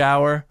cold that.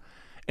 shower.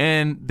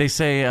 And they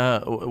say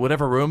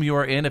whatever room you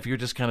are in, if you're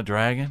just kind of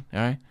dragging, all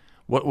right,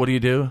 what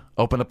do?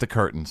 Open up the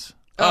curtains.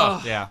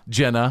 Oh. Yeah.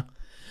 Jenna.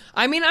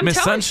 I mean, I'm Miss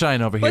telling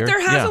Sunshine over but here.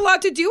 there has Yeah. a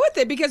lot to do with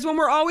it because when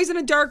we're always in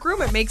a dark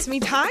room, it makes me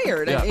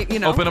tired. Yeah. You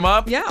know, Open 'em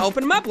up? Yeah,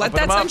 open them up. Let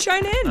Open that 'em up.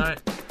 sunshine in. All right.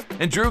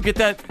 And Drew, get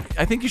that.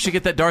 I think you should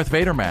get that Darth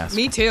Vader mask.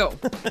 Me too.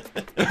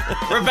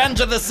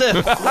 Revenge of the Sith.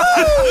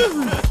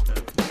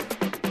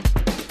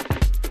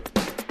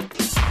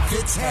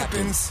 Fitz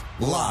happens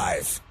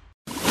live.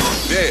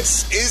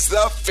 This is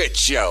the Fitz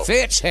Show.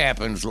 Fitz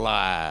happens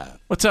live.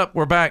 What's up?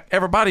 We're back.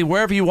 Everybody,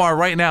 wherever you are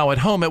right now, at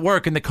home, at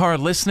work, in the car,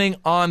 listening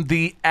on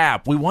the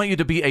app, we want you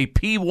to be a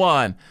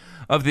P1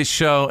 of this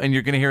show, and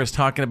you're going to hear us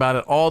talking about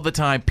it all the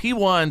time.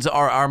 P1s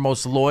are our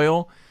most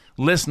loyal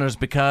listeners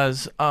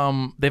because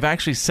they've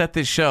actually set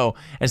this show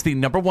as the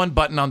number 1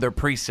 button on their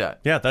preset.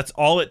 Yeah, that's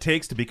all it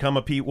takes to become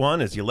a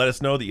P1 is you let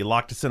us know that you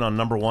locked us in on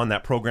number 1,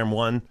 that program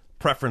 1,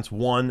 preference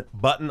 1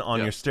 button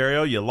on your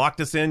stereo. You locked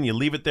us in, you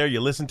leave it there,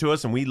 you listen to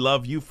us, and we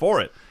love you for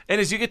it.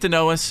 And as you get to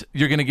know us,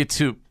 you're going to get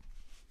to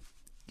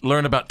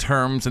learn about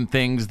terms and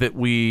things that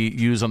we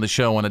use on the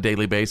show on a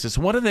daily basis.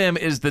 One of them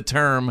is the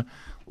term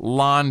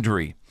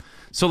laundry.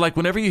 So, like,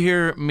 whenever you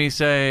hear me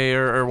say,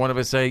 or one of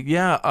us say,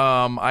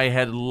 I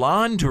had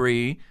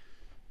laundry,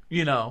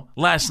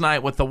 last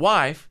night with the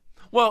wife.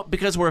 Well,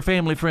 because we're a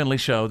family-friendly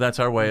show, that's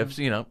our way of,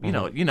 you know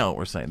what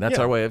we're saying. That's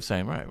our way of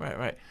saying,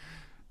 right.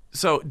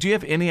 So, do you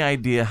have any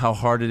idea how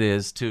hard it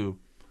is to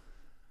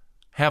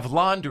have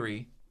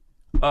laundry,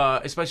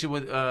 especially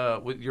with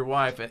your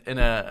wife,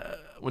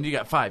 when you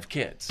got 5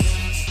 kids?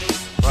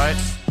 Right?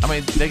 I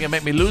mean, they can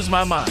make me lose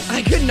my mind.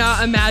 I could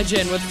not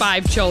imagine with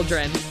 5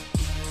 children.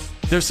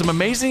 There's some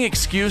amazing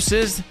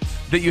excuses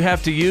that you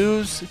have to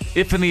use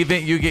if in the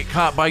event you get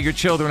caught by your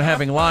children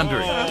having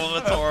laundry. Oh,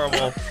 that's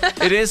horrible.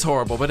 It is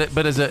horrible, but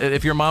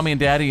if you're mommy and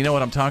daddy, you know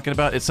what I'm talking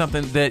about. It's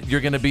something that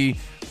you're going to be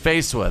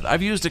faced with.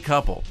 I've used a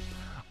couple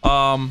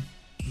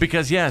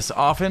because, yes,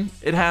 often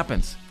it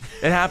happens.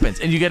 It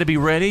happens, and you got to be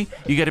ready.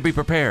 You got to be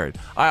prepared.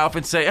 I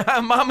often say,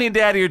 mommy and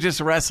daddy are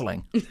just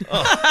wrestling.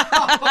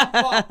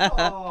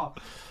 I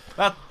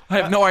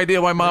have no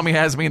idea why mommy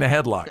has me in a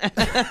headlock.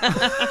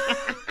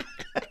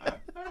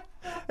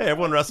 Hey,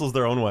 everyone wrestles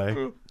their own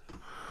way.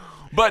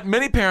 But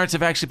many parents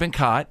have actually been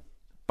caught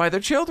by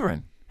their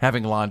children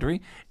having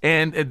laundry,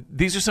 and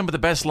these are some of the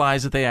best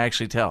lies that they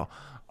actually tell.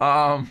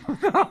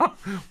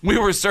 We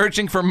were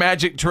searching for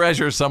magic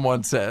treasure,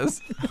 someone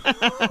says.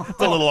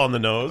 It's a little on the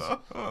nose.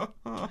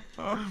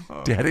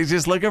 Daddy's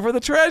just looking for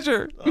the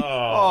treasure.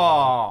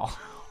 Oh.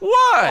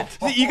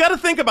 What? You got to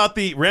think about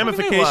the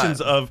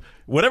ramifications of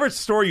whatever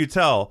story you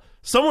tell.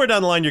 Somewhere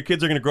down the line, your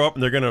kids are going to grow up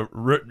and they're going to,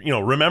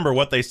 remember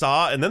what they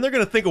saw, and then they're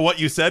going to think of what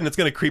you said, and it's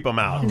going to creep them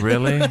out.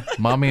 Really?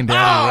 Mommy and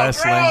daddy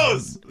wrestling?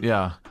 Gross!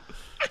 Yeah.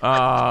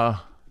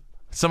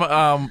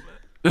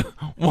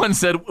 One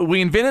said, we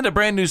invented a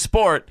brand new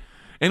sport,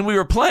 and we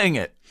were playing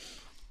it.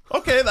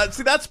 Okay,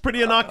 that's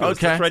pretty innocuous.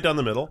 Okay. That's right down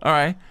the middle. All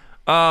right.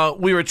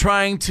 We were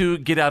trying to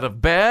get out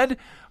of bed.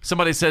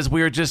 Somebody says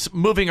we were just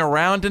moving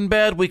around in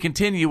bed. We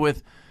continue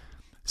with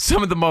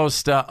some of the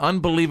most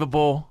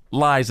unbelievable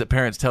lies that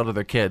parents tell to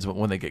their kids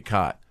when they get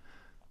caught.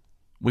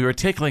 We were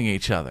tickling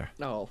each other.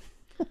 No.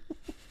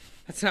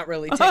 That's not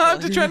really tickling.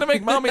 I'm just trying to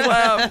make mommy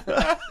laugh.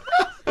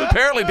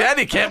 Apparently,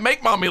 daddy can't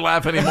make mommy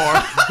laugh anymore.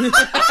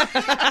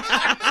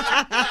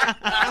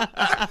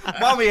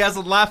 Mommy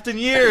hasn't laughed in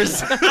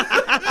years.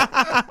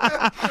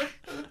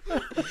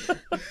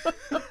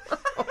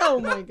 Oh,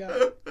 my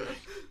God.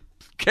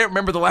 Can't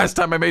remember the last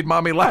time I made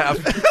mommy laugh.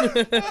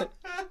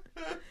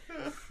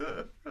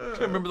 Can't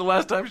remember the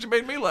last time she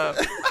made me laugh.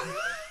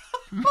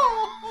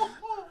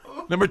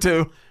 Number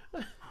 2.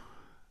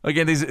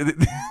 Again, these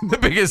the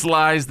biggest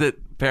lies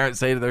that parents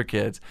say to their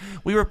kids.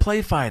 We were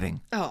play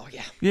fighting. Oh,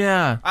 yeah.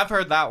 Yeah. I've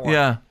heard that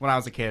one when I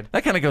was a kid.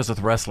 That kind of goes with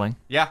wrestling.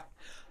 Yeah.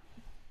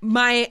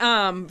 My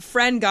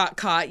friend got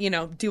caught,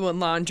 doing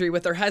laundry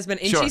with her husband,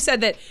 and Sure. she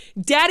said that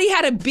Daddy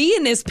had a bee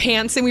in his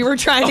pants, and we were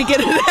trying to get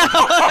it out.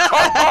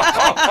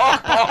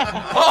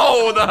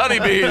 Oh, the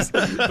honeybees.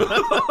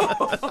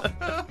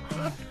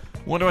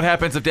 Wonder what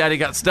happens if Daddy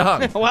got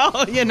stung. Well,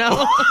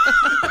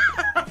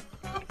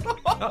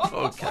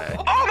 Okay.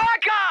 Oh my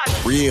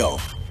God! Real.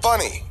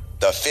 Funny.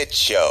 The Fitz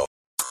Show.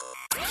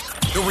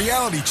 The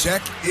reality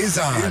check is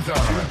on.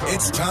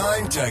 It's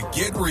time to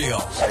get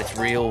real. It's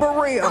real.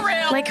 For real.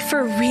 Like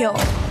for real.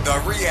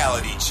 The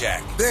reality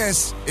check.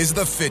 This is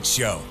the Fitz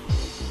Show.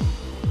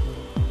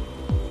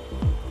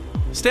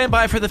 Stand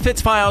by for the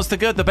Fitz Files, the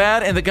good, the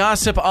bad, and the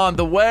gossip on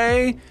the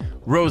way.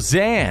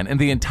 Roseanne and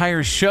the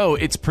entire show,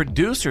 its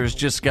producers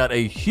just got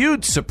a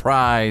huge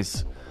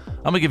surprise.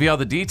 I'm going to give you all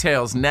the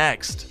details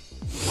next.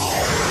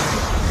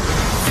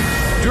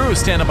 Drew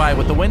standing by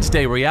with the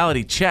Wednesday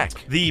reality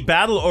check. The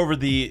battle over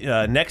the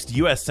next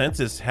U.S.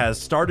 Census has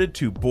started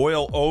to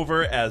boil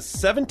over as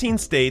 17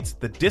 states,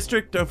 the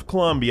District of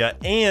Columbia,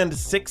 and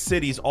 6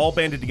 cities all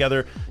banded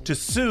together to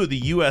sue the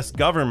U.S.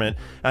 government.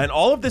 And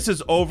all of this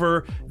is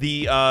over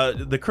the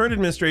current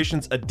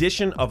administration's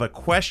addition of a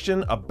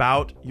question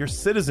about your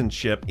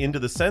citizenship into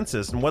the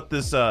census. And what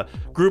this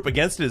group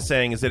against it is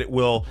saying is that it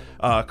will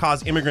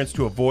cause immigrants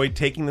to avoid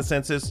taking the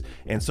census.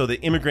 And so the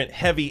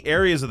immigrant-heavy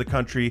areas of the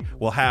country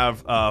will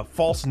have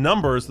false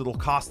numbers that will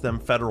cost them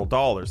federal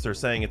dollars. They're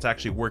saying it's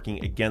actually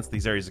working against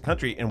these areas of the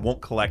country and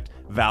won't collect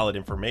valid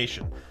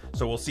information.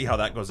 So we'll see how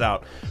that goes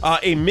out.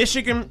 A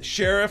Michigan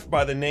sheriff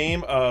by the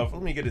name of,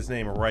 let me get his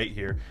name right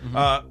here,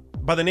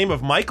 by the name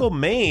of Michael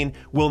Maine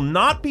will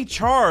not be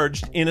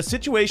charged in a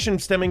situation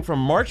stemming from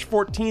March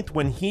 14th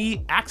when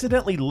he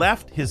accidentally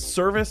left his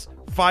service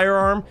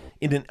firearm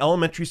in an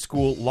elementary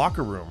school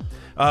locker room.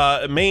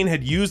 Maine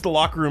had used the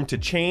locker room to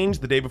change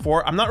the day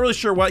before. I'm not really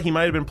sure what. He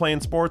might have been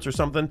playing sports or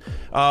something,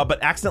 but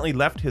accidentally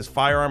left his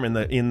firearm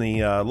in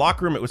the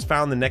locker room. It was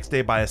found the next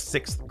day by a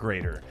 6th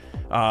grader.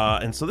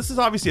 And so this is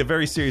obviously a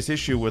very serious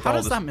issue with all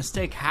this. How does that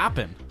mistake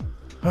happen?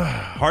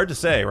 Hard to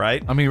say,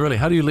 right? I mean, really,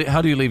 how do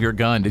you leave your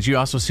gun? Did you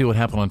also see what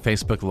happened on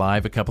Facebook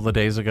Live a couple of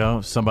days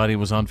ago? Somebody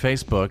was on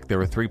Facebook. There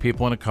were 3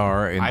 people in a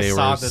car, and I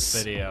saw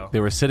this video. They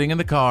were sitting in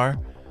the car,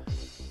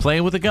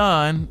 playing with a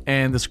gun,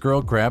 and this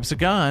girl grabs a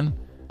gun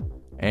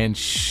and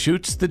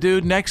shoots the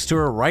dude next to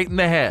her right in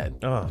the head.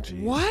 Oh,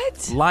 geez.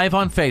 What? Live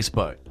on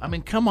Facebook. I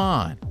mean, come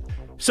on.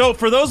 So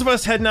for those of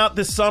us heading out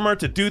this summer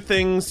to do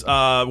things,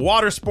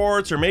 water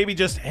sports, or maybe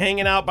just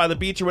hanging out by the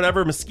beach or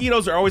whatever,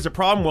 mosquitoes are always a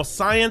problem. Well,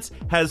 science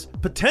has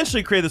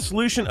potentially created a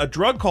solution. A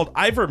drug called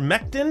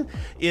ivermectin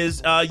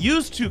is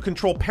used to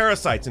control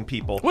parasites in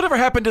people. Whatever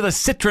happened to the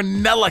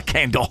citronella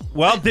candle?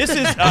 Well, this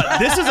is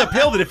a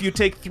pill that if you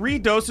take 3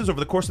 doses over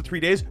the course of 3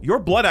 days, your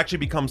blood actually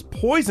becomes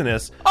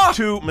poisonous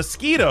to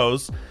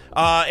mosquitoes.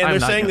 And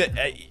they're saying that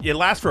it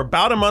lasts for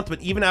about a month,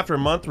 but even after a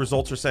month,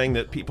 results are saying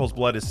that people's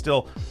blood is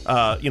still,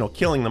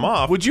 killing them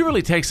off. Would you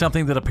really take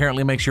something that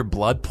apparently makes your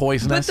blood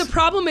poisonous? But the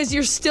problem is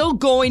you're still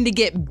going to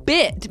get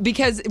bit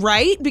because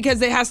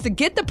it has to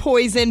get the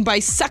poison by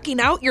sucking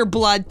out your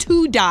blood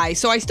to die.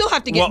 So I still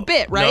have to get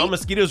bit, right? No,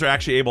 mosquitoes are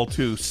actually able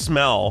to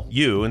smell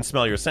you and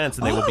smell your scents,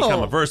 and they will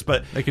become averse.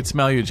 But they could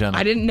smell you, Jenna.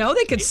 I didn't know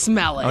they could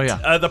smell it. Oh,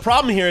 yeah. The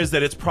problem here is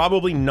that it's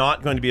probably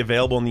not going to be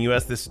available in the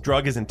U.S. This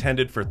drug is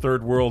intended for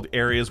third world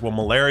areas where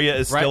malaria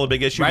is still a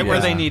big issue. Right where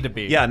they need to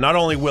be. Yeah, not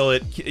only will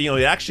it,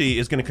 it actually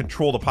is going to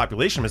control the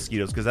population of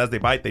mosquitoes because as they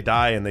bite, they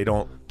die and they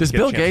don't. Does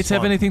Bill Gates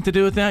have anything to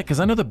do with that? Because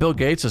I know that Bill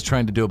Gates is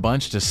trying to do a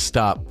bunch to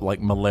stop like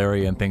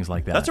malaria and things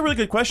like that. That's a really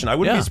good question. I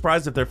wouldn't be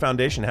surprised if their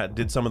foundation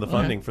did some of the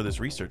funding for this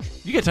research.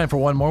 You get time for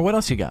one more. What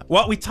else you got?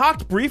 Well, we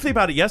talked briefly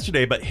about it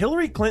yesterday, but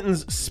Hillary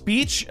Clinton's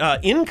speech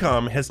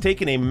income has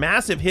taken a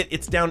massive hit.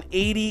 It's down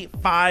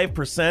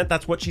 85%.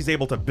 That's what she's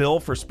able to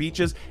bill for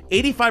speeches.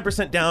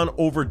 85% down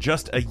over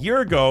just a year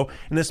ago.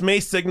 And this may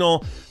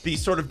signal the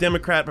sort of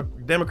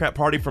Democrat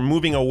Party from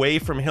moving away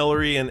from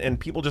Hillary and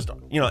people just,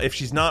 if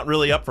she's not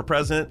really up for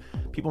president,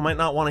 people might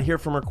not want to hear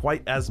from her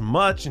quite as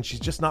much, and she's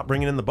just not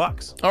bringing in the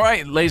bucks. All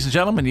right, ladies and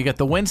gentlemen, you got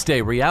the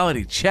Wednesday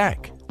reality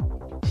check.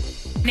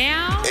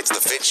 Now it's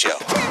the Fitz Show.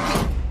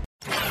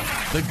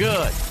 The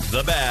good,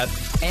 the bad,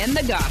 and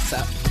the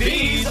gossip.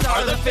 These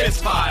are the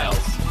Fitz Files.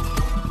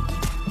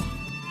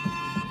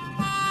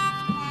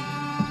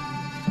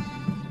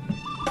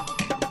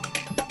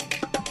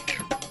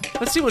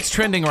 Let's see what's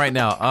trending right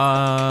now.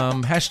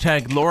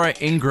 Hashtag Laura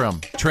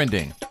Ingraham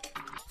trending.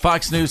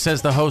 Fox News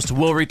says the host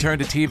will return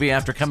to TV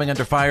after coming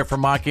under fire for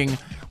mocking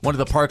one of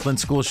the Parkland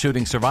school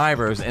shooting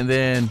survivors. And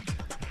then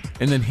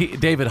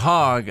David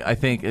Hogg, I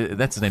think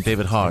that's his name,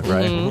 David Hogg,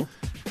 right?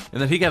 Mm-hmm.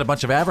 And then he got a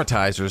bunch of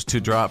advertisers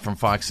to drop from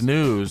Fox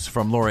News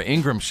from Laura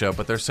Ingram's show,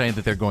 but they're saying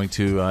that they're going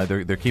to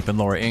they're keeping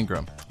Laura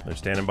Ingraham. They're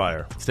standing by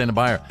her.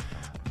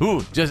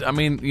 Ooh,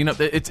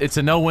 it's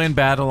a no-win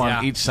battle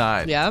on each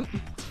side. Yep.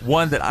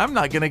 One that I'm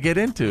not going to get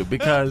into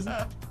because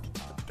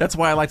that's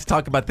why I like to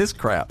talk about this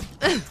crap.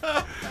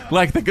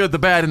 Like the good, the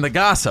bad, and the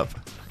gossip.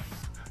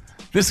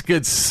 This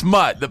good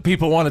smut that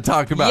people want to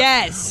talk about.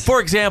 Yes.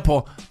 For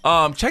example,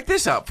 check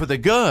this out. For the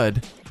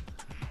good,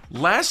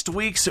 last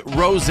week's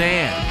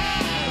Roseanne.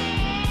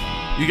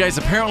 You guys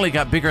apparently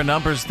got bigger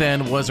numbers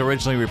than was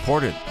originally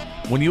reported.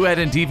 When you add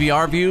in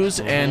DVR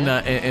views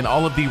and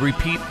all of the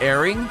repeat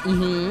airing,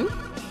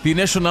 the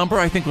initial number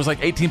I think was like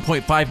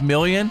 18.5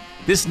 million.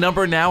 This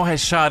number now has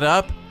shot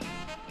up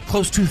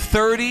close to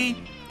 30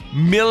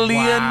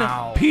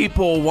 million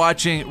people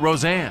watching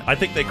Roseanne. I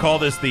think they call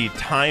this the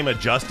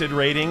time-adjusted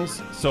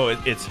ratings. So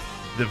it's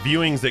the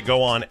viewings that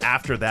go on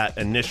after that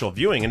initial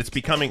viewing, and it's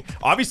becoming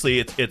obviously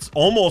it's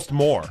almost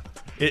more.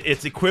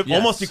 It's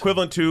almost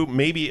equivalent to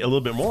maybe a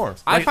little bit more.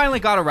 I finally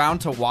got around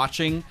to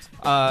watching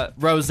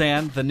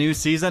Roseanne, the new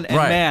season, and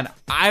man,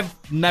 I've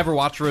never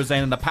watched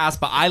Roseanne in the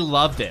past, but I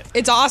loved it.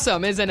 It's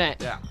awesome, isn't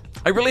it? Yeah.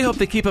 I really hope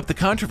they keep up the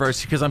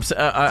controversy because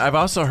I've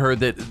also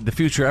heard that the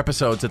future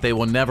episodes that they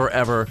will never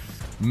ever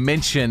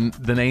mention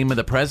the name of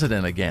the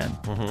president again.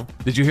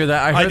 Did you hear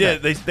that? I heard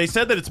did. that. They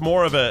said that it's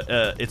more of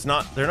a. It's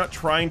not. They're not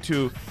trying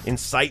to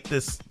incite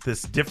this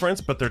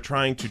difference, but they're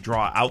trying to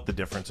draw out the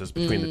differences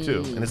between the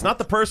two. And it's not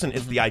the person;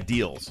 it's the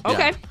ideals.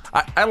 Okay.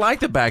 I like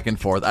the back and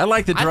forth. I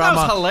like the I drama.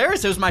 thought it was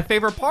hilarious. It was my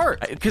favorite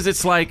part. Because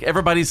it's like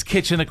everybody's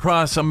kitchen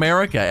across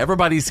America.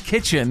 Everybody's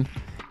kitchen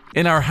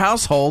in our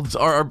households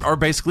are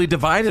basically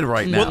divided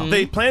right now. Well,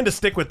 they plan to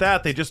stick with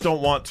that. They just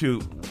don't want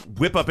to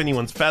whip up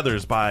anyone's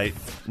feathers by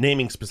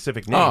naming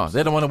specific names. Oh,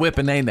 they don't want to whip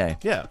a nay-nay.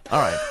 Yeah. All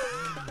right.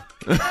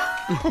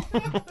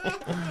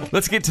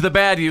 Let's get to the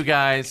bad, you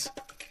guys.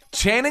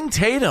 Channing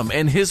Tatum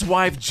and his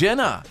wife,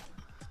 Jenna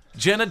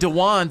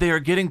Dewan, they are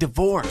getting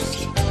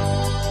divorced.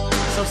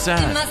 So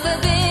sad.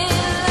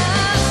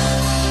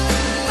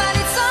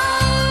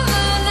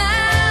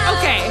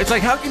 Okay. It's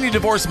like, how can you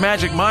divorce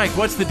Magic Mike?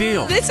 What's the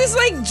deal? This is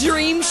like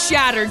dream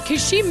shattered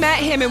because she met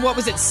him in, what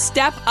was it,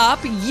 Step Up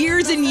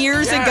years and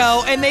years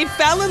ago, and they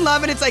fell in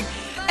love, and it's like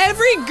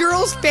every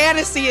girl's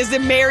fantasy is to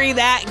marry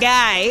that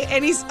guy,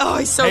 and he's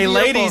so Hey, beautiful.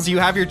 ladies, you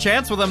have your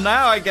chance with him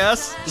now, I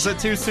guess. Is it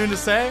too soon to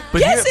say?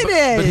 Yes, it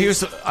is. But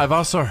here's, I've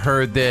also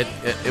heard that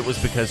it was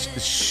because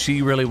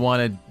she really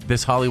wanted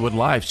this Hollywood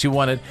life. She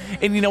wanted,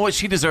 and you know what?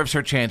 She deserves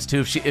her chance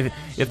too.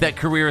 If that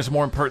career is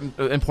more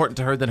important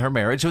to her than her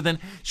marriage, well, then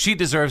she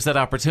deserves that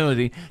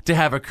opportunity to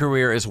have a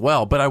career as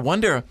well. But I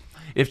wonder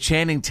if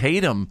Channing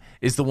Tatum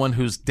is the one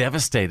who's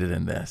devastated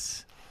in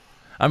this.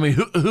 I mean,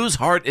 whose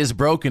heart is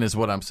broken is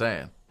what I'm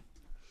saying.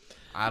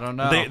 I don't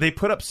know. They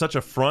put up such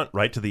a front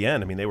right to the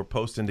end. I mean, they were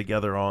posting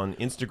together on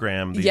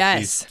Instagram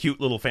these cute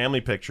little family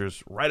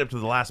pictures right up to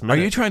the last minute.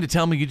 Are you trying to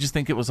tell me you just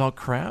think it was all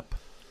crap?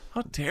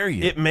 How dare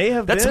you? It may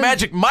have That's been.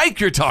 Magic Mike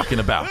you're talking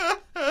about.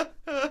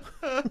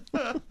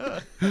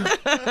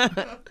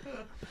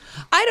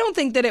 I don't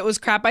think that it was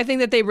crap. I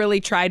think that they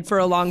really tried for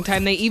a long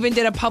time. They even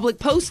did a public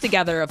post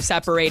together of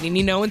separating,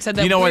 and said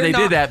that why they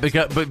did that?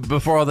 Because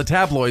before all the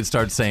tabloids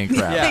started saying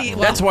crap. Yeah.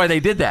 That's why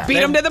they did that. Beat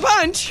them to the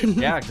punch.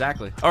 Yeah,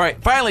 exactly. All right,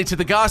 finally, to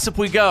the gossip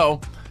we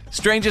go.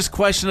 Strangest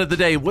question of the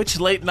day. Which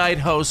late night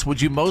host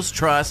would you most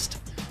trust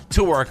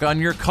to work on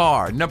your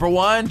car? Number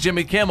 1,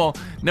 Jimmy Kimmel.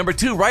 Number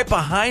 2, right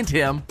behind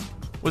him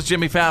was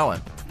Jimmy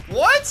Fallon.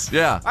 What?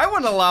 Yeah. I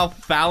wouldn't allow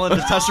Fallon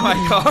to touch my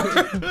car.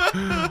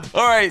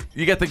 All right,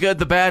 you got the good,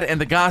 the bad,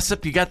 and the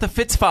gossip. You got the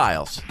Fitz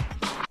Files.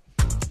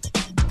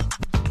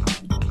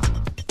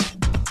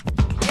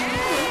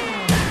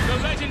 The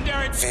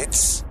legendary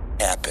Fitz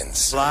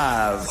happens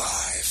Live.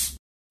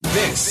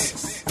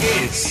 This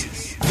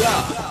is the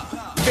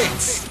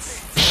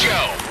Fitz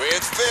Show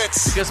with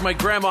Fitz. Because my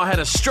grandma had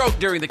a stroke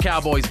during the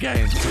Cowboys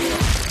game.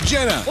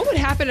 Jenna. What would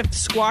happen if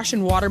squash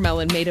and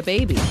watermelon made a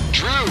baby?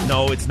 Drew.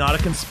 No, it's not a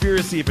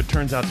conspiracy if it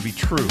turns out to be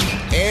true.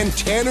 And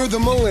Tanner the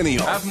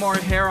Millennial. I have more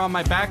hair on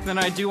my back than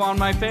I do on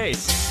my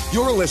face.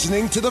 You're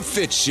listening to The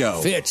Fitz Show.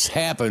 Fitz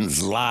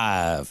happens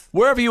live.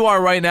 Wherever you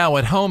are right now,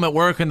 at home, at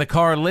work, in the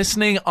car,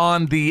 listening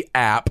on the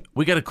app,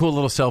 we got a cool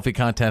little selfie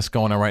contest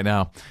going on right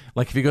now.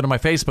 Like if you go to my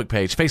Facebook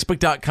page,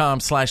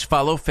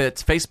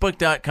 facebook.com/followfitz,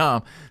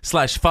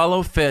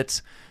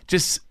 facebook.com/followfitz,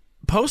 just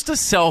post a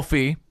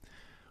selfie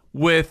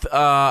with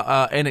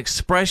an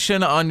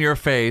expression on your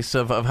face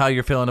of how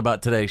you're feeling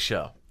about today's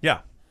show. Yeah.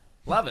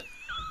 Love it.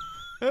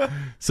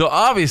 So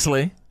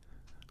obviously,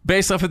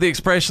 based off of the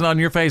expression on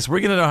your face, we're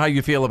going to know how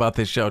you feel about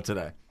this show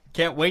today.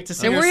 Can't wait to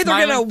see And your we're either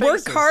smiling going to work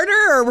faces.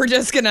 harder or we're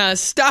just going to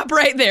stop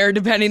right there,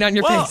 depending on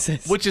your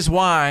faces. Which is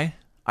why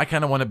I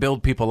kind of want to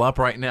build people up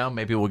right now.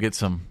 Maybe we'll get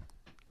some,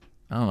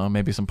 I don't know,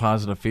 maybe some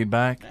positive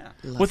feedback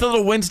with a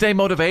little Wednesday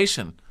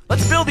motivation.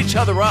 Let's build each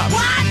other up.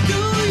 Why do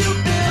you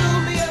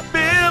build me up?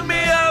 Build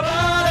me up.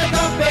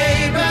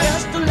 Baby,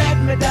 just to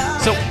let me down.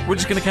 So we're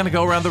just going to kind of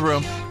go around the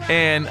room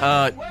and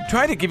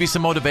try to give you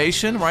some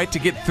motivation, right, to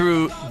get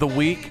through the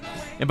week.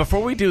 And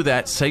before we do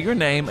that, say your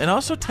name and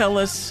also tell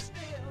us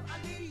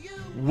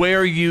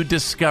where you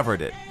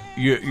discovered it,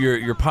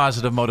 your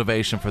positive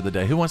motivation for the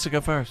day. Who wants to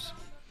go first?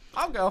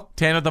 I'll go.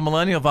 Tanner the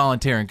Millennial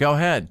volunteering. Go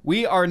ahead.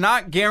 We are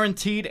not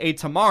guaranteed a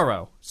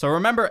tomorrow. So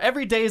remember,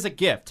 every day is a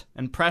gift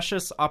and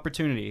precious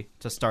opportunity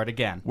to start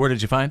again. Where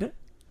did you find it?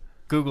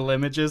 Google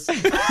Images.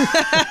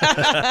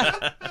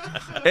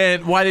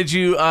 And why did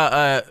you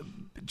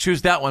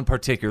choose that one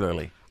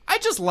particularly? I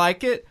just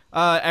like it.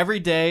 Every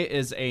day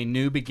is a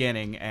new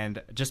beginning,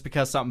 and just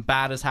because something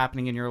bad is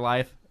happening in your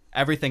life,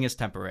 everything is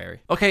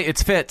temporary. Okay,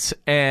 it's Fitz,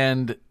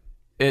 and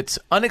it's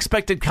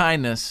unexpected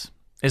kindness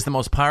is the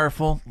most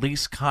powerful,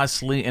 least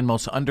costly, and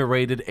most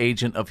underrated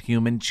agent of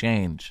human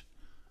change.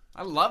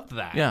 I loved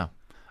that. Yeah.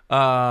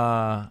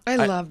 I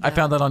love that. I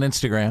found that on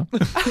Instagram.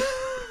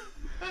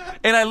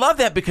 And I love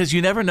that because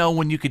you never know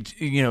when you could,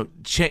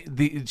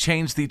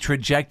 change the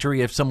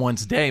trajectory of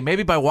someone's day.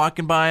 Maybe by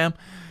walking by them,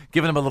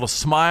 giving them a little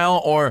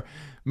smile, or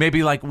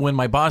maybe like when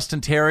my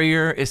Boston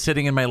Terrier is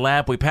sitting in my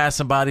lap, we pass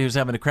somebody who's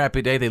having a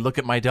crappy day, they look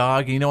at my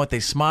dog, and you know what, they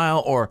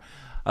smile, or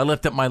I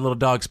lift up my little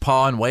dog's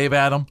paw and wave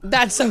at him.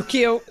 That's so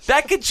cute.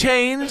 That could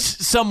change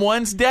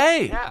someone's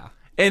day. Yeah.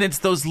 And it's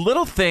those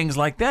little things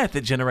like that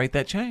that generate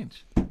that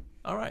change.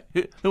 All right.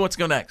 Who wants to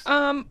go next?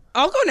 I'll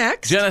go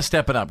next. Jenna,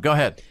 stepping up. Go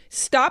ahead.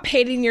 Stop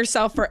hating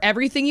yourself for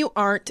everything you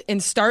aren't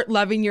and start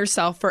loving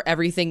yourself for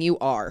everything you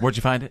are. Where'd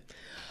you find it?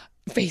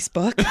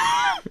 Facebook.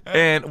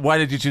 And why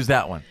did you choose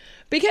that one?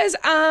 Because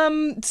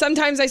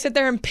sometimes I sit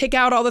there and pick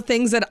out all the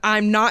things that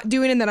I'm not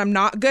doing and that I'm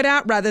not good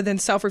at rather than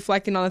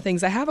self-reflecting on the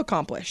things I have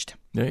accomplished.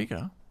 There you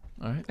go.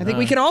 All right. I think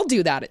we can all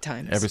do that at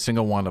times. Every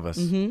single one of us.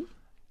 Mm-hmm.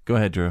 Go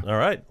ahead, Drew. All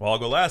right. Well, I'll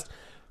go last.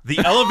 The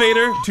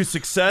elevator to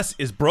success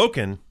is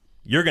broken.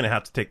 You're going to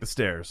have to take the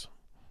stairs.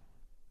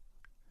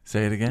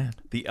 Say it again.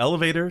 The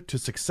elevator to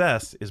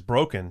success is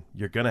broken.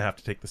 You're going to have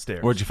to take the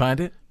stairs. Where'd you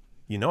find it?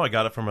 You know, I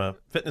got it from a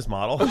fitness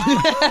model.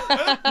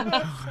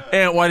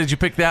 And why did you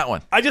pick that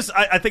one? I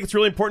think it's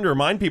really important to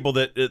remind people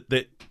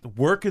that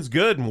work is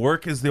good and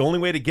work is the only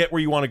way to get where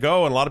you want to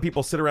go. And a lot of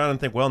people sit around and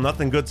think, well,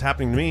 nothing good's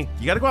happening to me.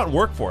 You got to go out and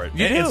work for it.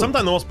 And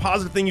sometimes the most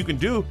positive thing you can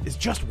do is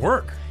just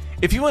work.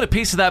 If you want a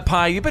piece of that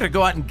pie, you better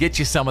go out and get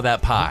you some of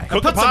that pie.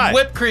 Cook Put the pie. some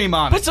whipped cream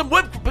on it. Put some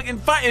whipped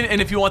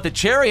and if you want the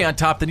cherry on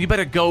top, then you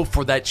better go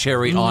for that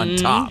cherry on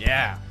top.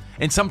 Yeah.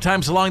 And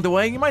sometimes along the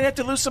way, you might have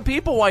to lose some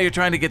people while you're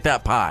trying to get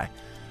that pie.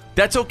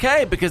 That's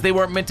okay, because they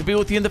weren't meant to be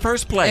with you in the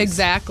first place.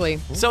 Exactly.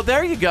 So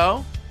there you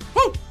go.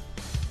 Woo!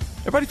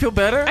 Everybody feel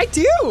better? I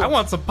do. I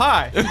want some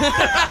pie.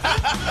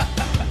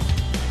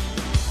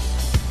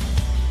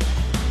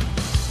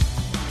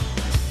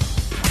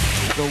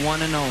 The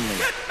one and only.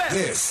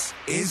 This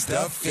is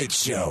the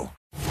Fitz Show.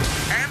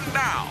 And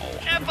now,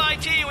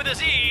 FIT with a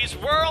Z's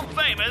world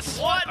famous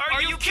What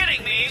Are You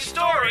Kidding Me?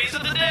 Stories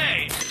of the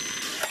Day.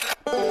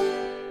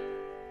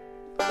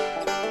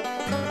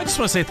 I just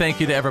want to say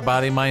thank you to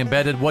everybody. My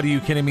embedded What Are You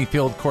Kidding Me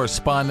field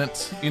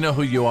correspondents. You know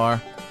who you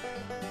are.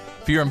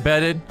 If you're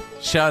embedded,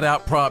 shout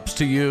out, props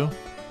to you.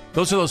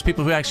 Those are those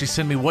people who actually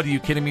send me What Are You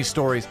Kidding Me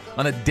stories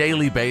on a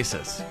daily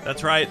basis.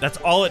 That's right. That's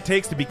all it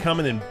takes to become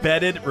an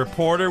embedded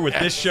reporter with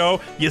this show.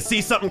 You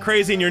see something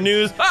crazy in your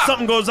news,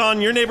 something goes on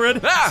in your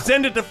neighborhood,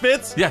 send it to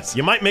Fitz. Yes.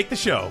 You might make the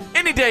show.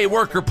 Any day,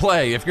 work or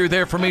play. If you're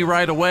there for me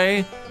right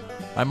away,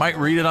 I might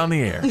read it on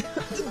the air.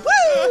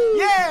 Woo!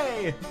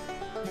 Yay!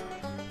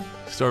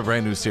 Start a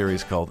brand new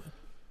series called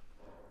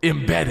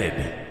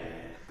Embedded.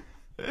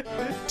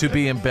 To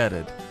be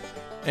embedded.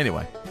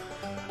 Anyway,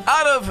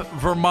 out of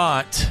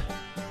Vermont,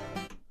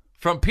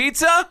 from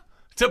pizza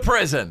to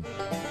prison.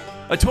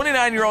 A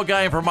 29-year-old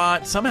guy in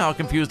Vermont somehow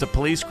confused a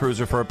police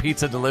cruiser for a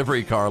pizza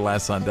delivery car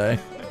last Sunday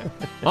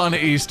on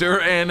Easter,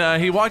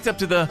 and he walked up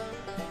to the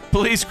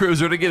police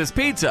cruiser to get his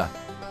pizza.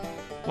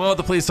 Well,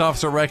 the police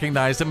officer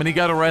recognized him, and he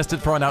got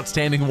arrested for an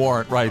outstanding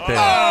warrant right there.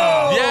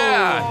 Oh!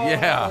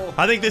 Yeah.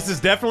 I think this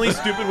is definitely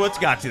stupid what's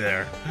got you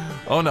there.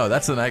 Oh, no,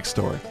 that's the next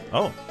story.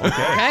 Oh,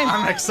 okay.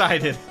 I'm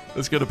excited.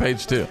 Let's go to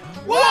page 2.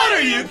 What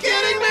are you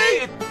kidding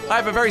me? I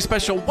have a very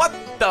special What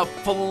the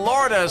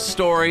Florida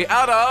story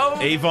out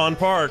of Avon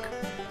Park.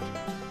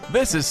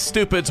 This is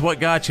Stupid's What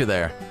Got You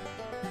There.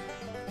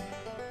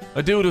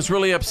 A dude was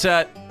really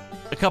upset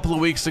a couple of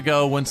weeks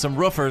ago when some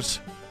roofers,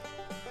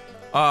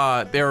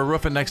 they were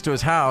roofing next to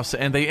his house,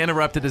 and they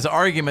interrupted his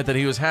argument that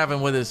he was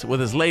having with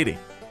his lady.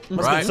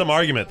 Must have been some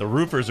argument. The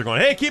roofers are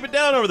going, hey, keep it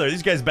down over there.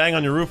 These guys bang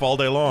on your roof all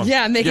day long.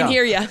 Yeah, and they can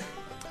hear you.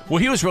 Well,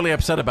 he was really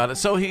upset about it,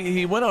 so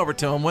he went over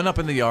to him, went up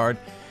in the yard,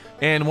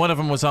 and one of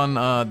them was on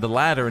the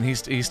ladder, and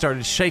he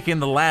started shaking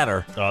the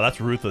ladder. Oh,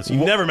 that's ruthless. You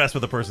never mess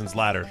with a person's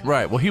ladder.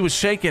 Right. Well, he was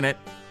shaking it,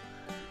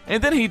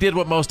 and then he did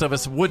what most of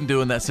us wouldn't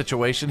do in that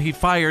situation. He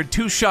fired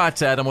 2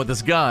 shots at him with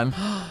his gun.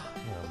 Oh,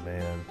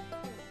 man.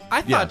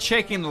 I thought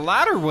shaking the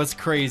ladder was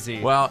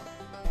crazy. Well,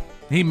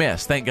 he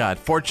missed, thank God.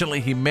 Fortunately,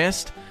 he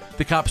missed.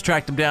 The cops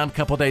tracked him down a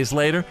couple days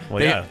later. Well,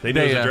 they knew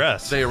his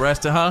address. They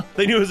arrested, huh?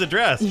 They knew his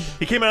address.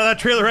 He came out of that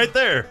trailer right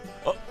there.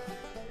 Oh.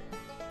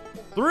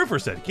 The roofer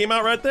said he came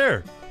out right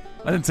there.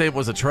 I didn't say it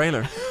was a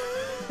trailer.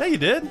 Yeah, you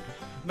did.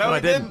 No, I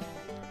didn't.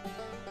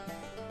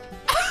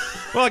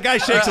 Well, a guy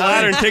shakes a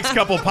ladder and takes a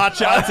couple pot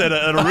shots at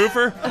a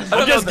roofer.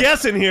 I'm just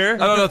guessing here. I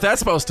don't know what that's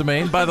supposed to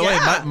mean. By the way,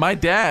 my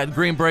dad,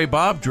 Green Beret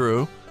Bob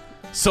Drew,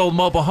 sold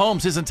mobile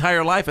homes his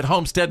entire life at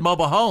Homestead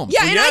Mobile Homes.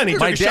 Yeah, and he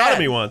took a shot at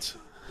me once.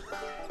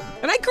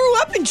 And I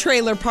grew up in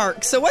trailer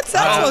parks, so what's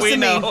that supposed to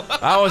mean?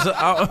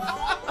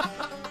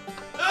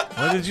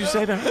 What did you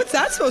say to her? What's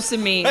that supposed to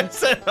mean? I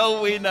said,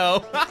 oh, we know.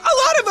 A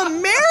lot of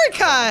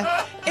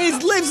America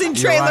lives in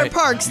trailer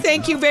parks.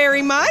 Thank you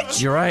very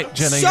much. You're right,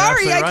 Jenna.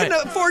 Sorry, you're I right.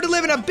 couldn't afford to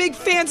live in a big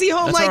fancy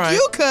home That's like all right.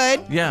 you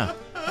could. Yeah.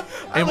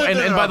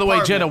 And by the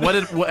way, Jenna,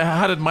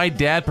 how did my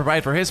dad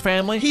provide for his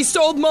family? He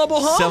sold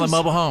mobile homes. Selling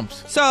mobile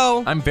homes.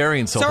 So I'm very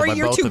insulted sorry, by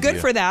you're both too of good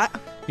you. for that.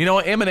 You know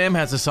what? Eminem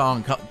has a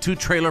song called 2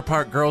 Trailer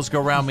Park Girls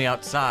Go Round Me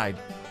Outside.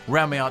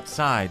 Round me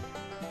outside.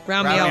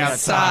 Round me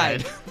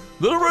outside.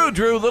 Little rude,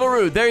 Drew. Little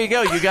rude. There you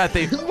go. You got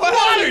the What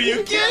are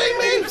you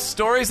kidding me?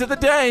 stories of the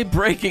day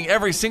breaking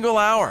every single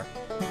hour.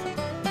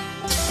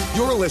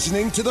 You're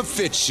listening to The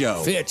Fitz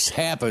Show. Fitz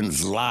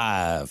happens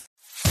live.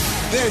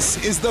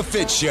 This is The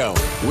Fitz Show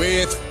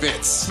with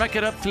Fitz. Smack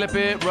it up, flip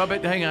it, rub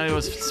it. Hang on. It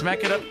was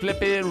smack it up,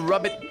 flip it,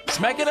 rub it.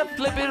 Smack it up,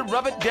 flip it,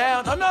 rub it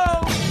down. Oh,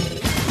 no.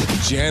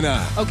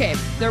 Jenna. Okay,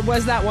 there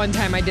was that one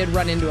time I did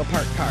run into a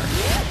parked car.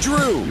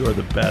 Drew. You are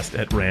the best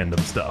at random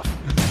stuff.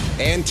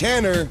 And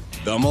Tanner,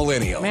 the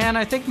millennial. Man,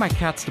 I think my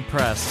cat's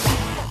depressed.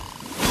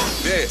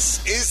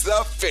 This is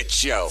the Fitz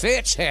Show.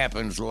 Fitz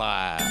happens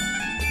live.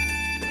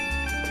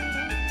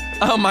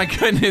 Oh my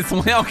goodness!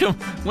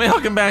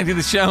 Welcome back to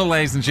the show,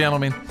 ladies and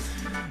gentlemen.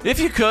 If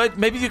you could,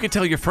 maybe you could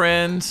tell your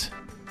friends,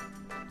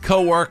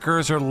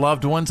 co-workers, or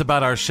loved ones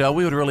about our show.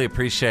 We would really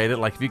appreciate it.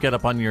 Like if you get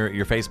up on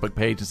your Facebook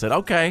page and said,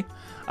 "Okay,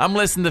 I'm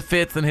listening to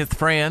Fitz and his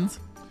friends,"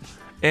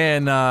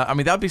 and that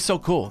would be so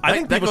cool. I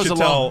think people should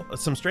tell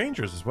some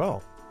strangers as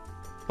well.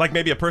 Like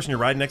maybe a person you're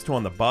riding next to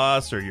on the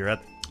bus, or you're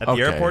at the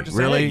airport. Just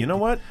say, hey, you know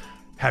what?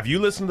 Have you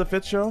listened to the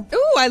Fitz Show?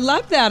 Ooh, I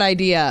love that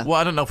idea. Well,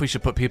 I don't know if we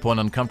should put people in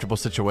uncomfortable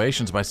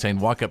situations by saying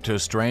walk up to a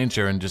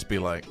stranger and just be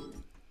like,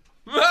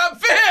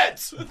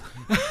 Fitz!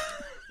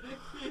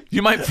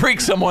 You might freak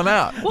someone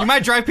out. You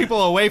might drive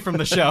people away from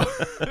the show.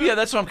 Yeah,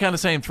 that's what I'm kind of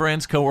saying.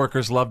 Friends,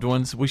 coworkers, loved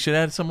ones. We should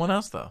add someone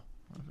else, though.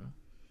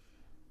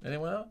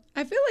 Anyone else?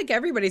 I feel like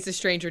everybody's a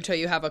stranger until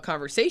you have a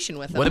conversation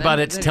with them. What about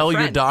it's tell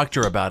your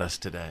doctor about us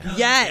today?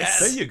 Yes.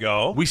 There you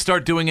go. We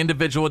start doing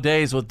individual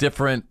days with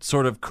different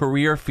sort of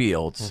career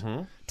fields.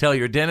 Mm-hmm. Tell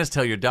your dentist,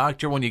 tell your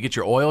doctor. When you get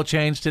your oil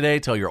changed today,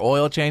 tell your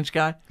oil change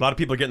guy. A lot of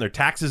people are getting their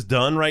taxes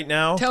done right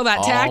now. Tell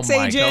that tax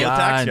agent.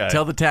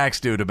 Tell the tax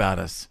dude about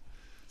us.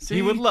 See?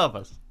 He would love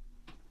us.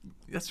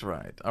 That's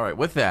right. All right,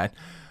 with that,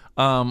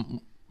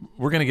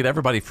 we're going to get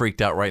everybody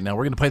freaked out right now.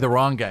 We're going to play the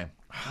wrong game.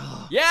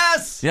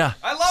 Yes! Yeah.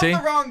 I love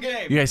the wrong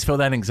game. You guys feel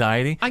that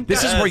anxiety?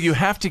 This is where you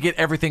have to get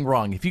everything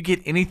wrong. If you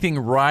get anything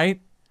right,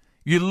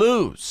 you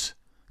lose.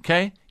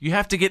 Okay? You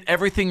have to get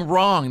everything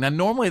wrong. Now,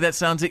 normally that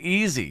sounds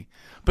easy,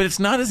 but it's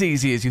not as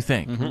easy as you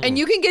think. Mm-hmm. And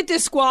you can get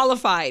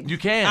disqualified. You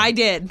can. I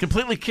did.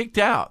 Completely kicked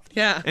out.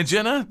 Yeah. And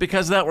Jenna,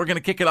 because of that, we're going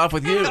to kick it off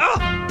with you.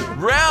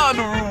 Round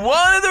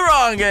one of the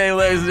wrong game,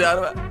 ladies and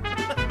gentlemen.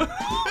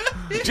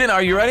 Jenna,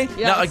 are you ready?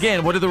 Yes. Now,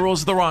 again, what are the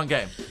rules of the wrong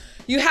game?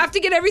 You have to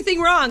get everything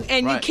wrong,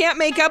 and you can't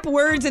make up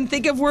words and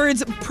think of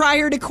words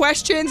prior to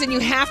questions, and you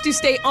have to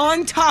stay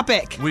on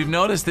topic. We've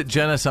noticed that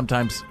Jenna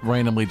sometimes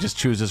randomly just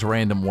chooses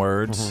random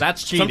words. Mm-hmm.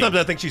 That's cheating. Sometimes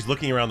I think she's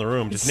looking around the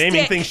room, just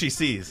naming things she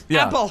sees.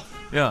 Yeah. Apple.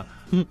 Yeah.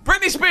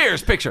 Britney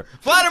Spears picture.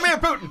 Vladimir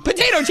Putin.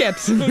 Potato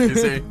chips. You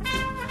see?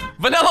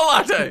 Vanilla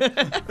latte.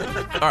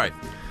 All right.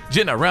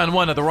 Jenna, round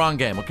one of the wrong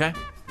game, okay?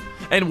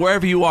 And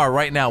wherever you are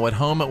right now, at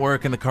home, at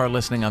work, in the car,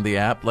 listening on the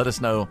app, let us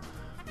know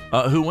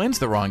who wins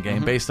the wrong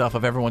game based off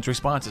of everyone's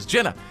responses.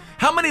 Jenna,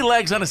 how many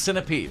legs on a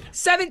centipede?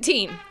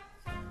 17.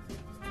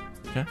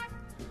 Okay.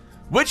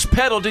 Which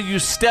pedal do you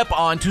step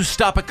on to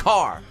stop a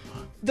car?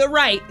 The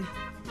right.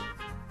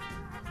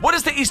 What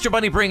does the Easter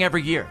Bunny bring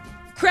every year?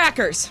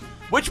 Crackers.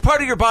 Which part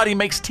of your body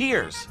makes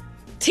tears?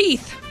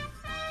 Teeth.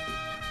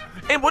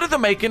 And what do they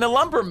make in a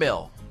lumber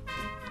mill?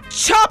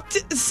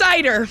 Chopped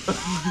cider.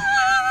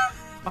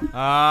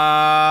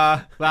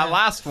 That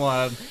last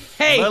one.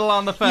 Hey, a little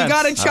on the fence. You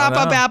got to chop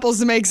up apples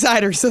to make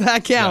cider, so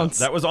that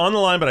counts. Yeah, that was on the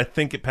line, but I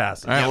think it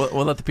passes. All right,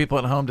 we'll let the people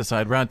at home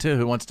decide. Round two,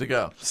 who wants to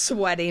go?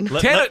 Sweating.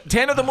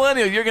 Tanner the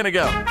Millennial, you're going to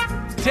go.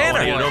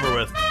 Tanner, get it over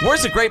with.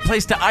 Where's a great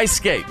place to ice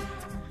skate?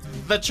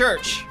 The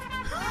church.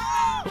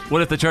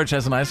 What if the church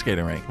has an ice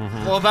skating rink?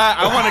 Mm-hmm. Well,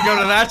 I want to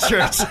go to that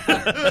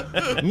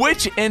church.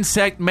 Which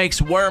insect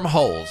makes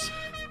wormholes?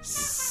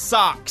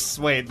 Socks.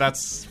 Wait,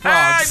 that's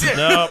frogs.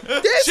 No.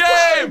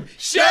 Shame!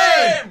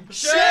 Shame!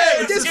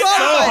 Shame! It's so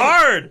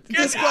hard.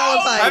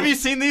 Disqualified. Have you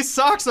seen these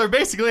socks? They're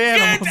basically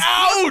animals. Get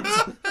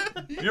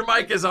out! Your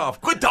mic is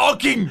off. Quit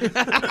talking. Get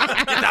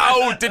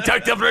out,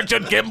 Detective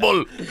Richard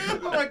Kimball. I'm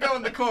going to go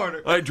in the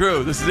corner. All right,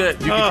 Drew, this is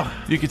it.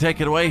 You can take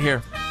it away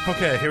here.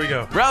 Okay, here we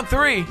go. Round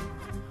three.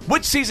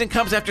 Which season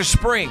comes after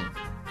spring?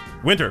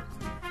 Winter.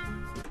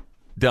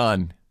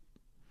 Done.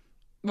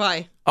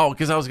 Why? Oh,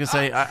 because I was going to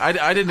say,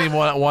 I didn't even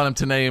want him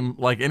to name,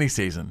 like, any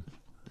season.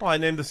 Well, I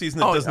named the season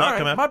that does not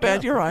come after. My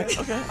bad, you're right.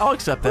 Okay, I'll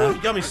accept that.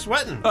 You got me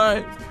sweating. All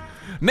right.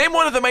 Name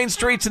one of the main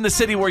streets in the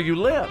city where you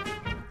live.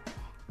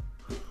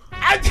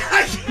 Time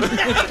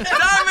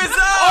is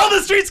up! All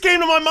the streets came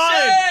to my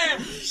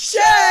mind!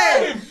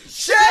 Shame!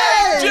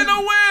 Shame! Jenna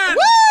wins!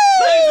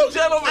 Woo! Ladies and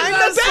gentlemen, I'm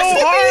that's the best so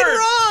at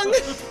hard!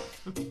 being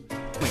wrong!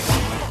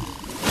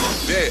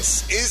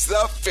 This is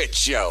the Fitz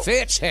Show.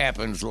 Fitz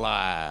happens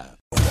live.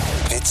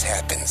 Fitz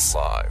happens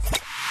live.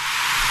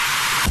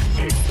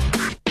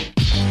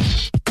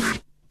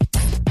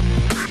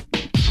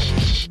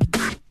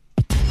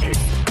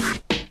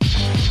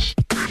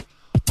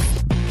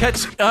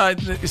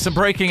 Catch some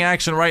breaking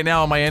action right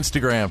now on my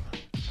Instagram.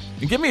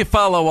 And give me a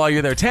follow while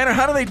you're there. Tanner,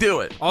 how do they do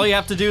it? All you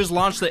have to do is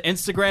launch the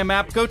Instagram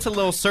app, go to the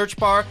little search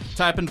bar,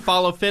 type in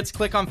follow Fitz,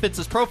 click on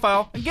Fitz's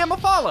profile, and give him a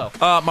follow.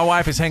 My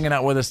wife is hanging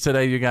out with us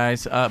today, you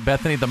guys.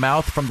 Bethany the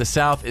Mouth from the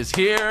South is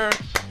here,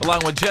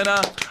 along with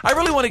Jenna. I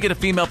really want to get a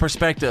female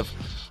perspective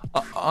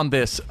on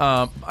this.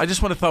 I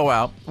just want to throw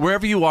out,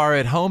 wherever you are,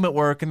 at home, at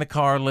work, in the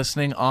car,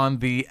 listening on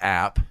the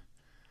app,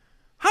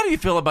 how do you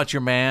feel about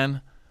your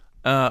man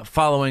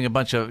following a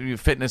bunch of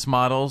fitness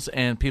models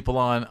and people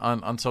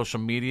on social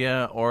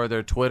media or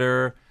their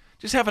Twitter,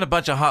 just having a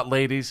bunch of hot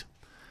ladies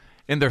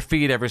in their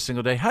feed every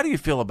single day. How do you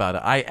feel about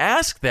it? I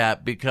ask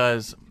that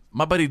because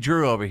my buddy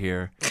Drew over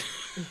here.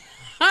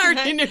 I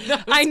already knew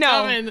that was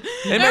coming.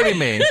 It may be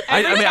me.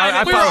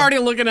 We were already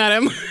looking at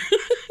him.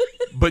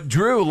 But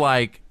Drew,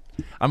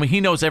 he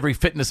knows every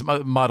fitness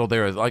model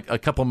there. Like a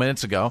couple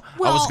minutes ago,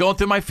 I was going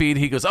through my feed.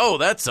 He goes, "Oh,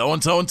 that's so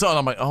and so and so," and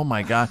I'm like, "Oh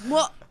my god."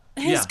 Well,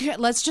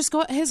 let's just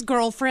go. His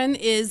girlfriend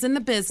is in the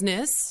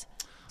business,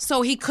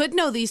 so he could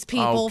know these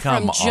people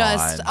from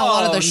just a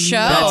lot of the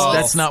shows.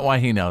 That's not why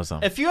he knows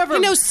them. If you ever, he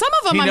knows some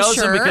of them. He knows I'm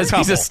sure them because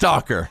he's a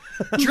stalker.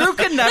 Drew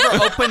can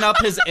never open up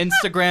his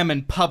Instagram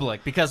in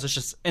public because it's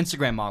just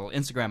Instagram model.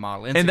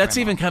 And that's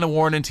even kind of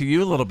worn into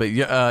you a little bit,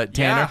 Tanner.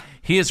 Yeah.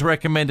 He has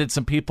recommended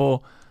some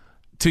people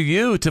to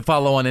you to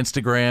follow on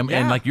Instagram,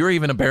 and you're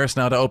even embarrassed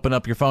now to open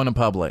up your phone in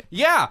public.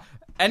 Yeah.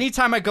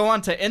 Anytime I go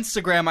onto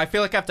Instagram, I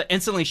feel like I have to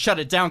instantly shut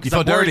it down because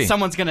I'm worried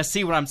someone's going to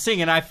see what I'm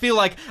seeing, and I feel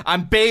like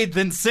I'm bathed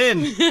in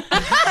sin. Shame!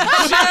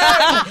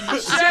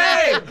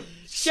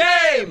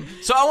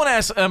 So I want to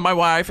ask my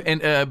wife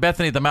and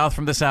Bethany, the mouth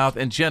from the South,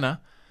 and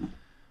Jenna,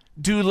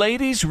 do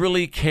ladies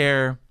really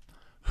care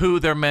who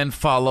their men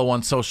follow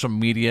on social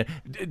media?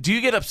 Do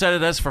you get upset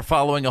at us for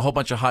following a whole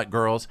bunch of hot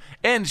girls?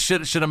 And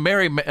should a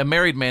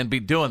married man be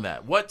doing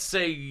that? What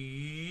say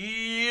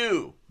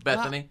you,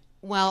 Bethany?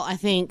 Well, I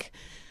think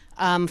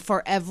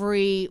for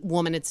every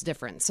woman, it's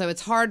different. So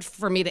it's hard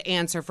for me to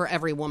answer for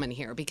every woman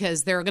here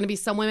because there are going to be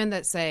some women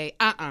that say,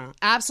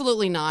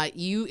 absolutely not.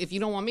 If you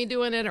don't want me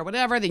doing it or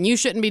whatever, then you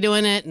shouldn't be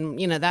doing it. And,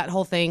 that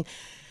whole thing.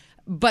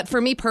 But for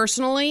me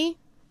personally,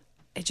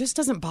 it just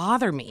doesn't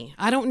bother me.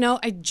 I don't know.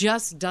 It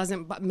just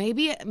doesn't.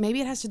 Maybe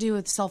it has to do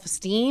with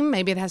self-esteem.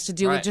 Maybe it has to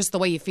do with just the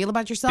way you feel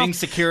about yourself. Being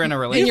secure in a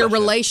relationship. In your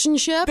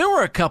relationship. There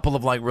were a couple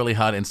of really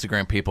hot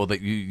Instagram people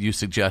that you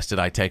suggested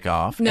I take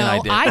off. No,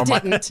 and I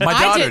didn't. My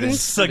daughter I didn't.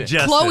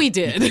 Suggest Chloe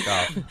did.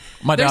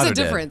 My There's daughter a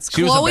difference.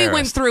 Did. Chloe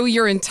went through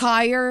your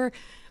entire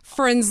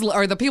friends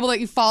or the people that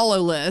you follow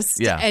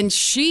list, and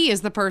she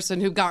is the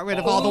person who got rid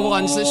of all the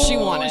ones that she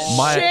wanted.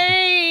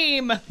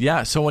 Shame.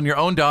 Yeah. So when your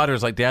own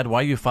daughter's like, "Dad, why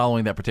are you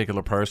following that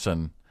particular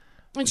person?"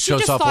 And she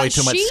shows just off thought way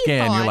too much she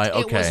skin. thought You're like,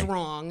 okay, it was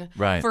wrong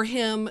right. for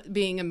him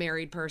being a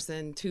married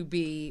person to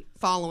be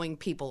following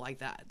people like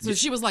that. So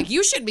she was like,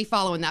 "You shouldn't be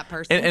following that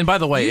person." And by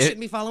the way, you shouldn't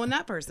be following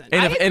that person.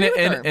 And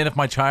And if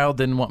my child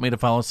didn't want me to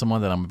follow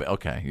someone, then I'm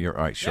okay. You're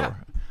all right, sure. Yeah.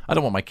 I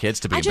don't want my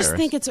kids to be embarrassed. I just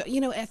think it's,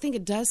 I think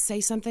it does say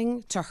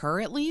something to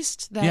her at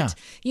least that,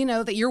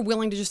 that you're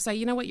willing to just say,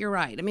 you know what, you're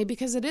right. I mean,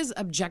 because it is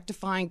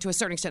objectifying, to a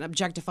certain extent,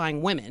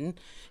 objectifying women,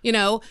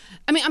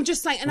 I'm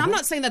just saying, and I'm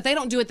not saying that they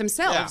don't do it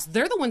themselves. Yeah.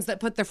 They're the ones that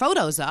put their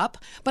photos up,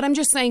 but I'm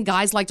just saying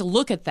guys like to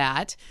look at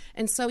that.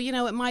 And so,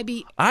 it might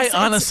be. I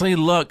honestly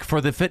look for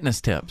the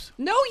fitness tips.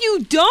 No, you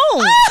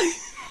don't.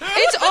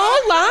 It's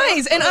all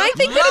lies, and I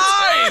think that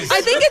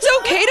it's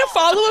okay to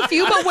follow a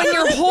few, but when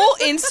your whole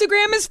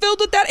Instagram is filled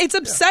with that, it's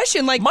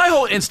obsession. Like my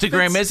whole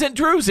Instagram isn't,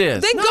 Drew's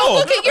is. Then go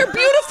look at your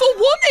beautiful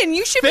woman.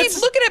 You should be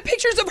looking at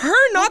pictures of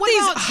her, not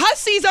these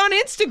hussies on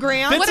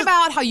Instagram. What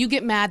about how you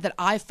get mad that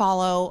I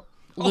follow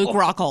Luke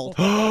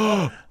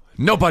Rockhold?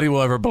 Nobody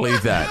will ever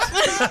believe that.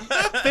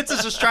 Fitz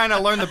is just trying to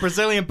learn the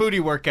Brazilian booty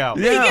workout.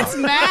 Yeah. He gets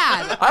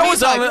mad. I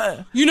was like,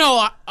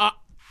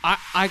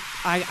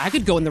 I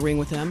could go in the ring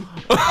with him.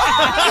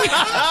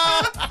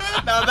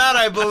 Now that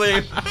I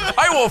believe.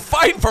 I will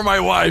fight for my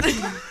wife.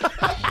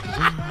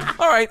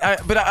 All right,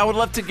 but I would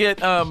love to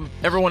get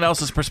everyone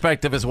else's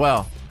perspective as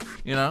well.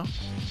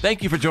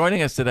 Thank you for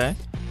joining us today.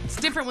 It's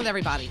different with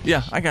everybody.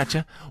 Yeah, I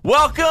gotcha.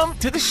 Welcome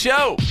to the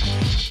show.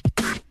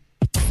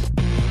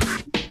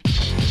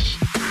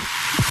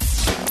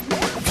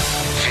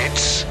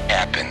 Fitz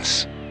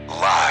happens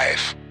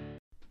live.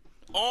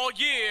 Oh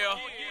yeah. Oh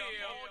yeah.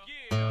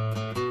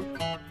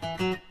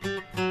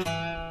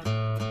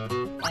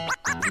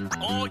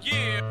 Oh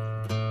yeah.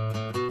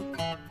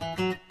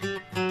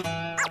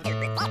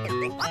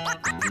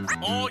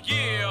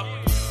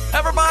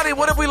 Everybody,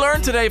 what have we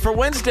learned today for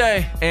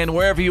Wednesday? And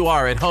wherever you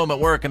are, at home, at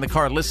work, in the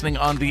car, listening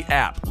on the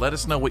app, let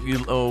us know what you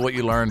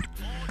learned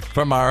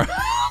from our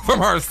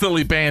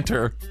silly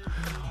banter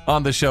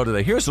on the show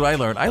today. Here's what I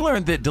learned. I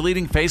learned that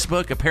deleting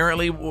Facebook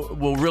apparently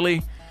will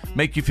really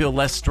make you feel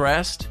less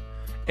stressed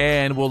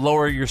and will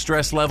lower your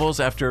stress levels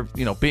after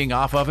being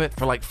off of it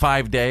for like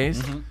 5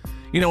 days.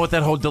 Mm-hmm. With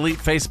that whole delete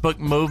Facebook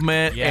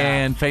movement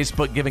and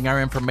Facebook giving our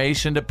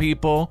information to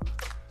people.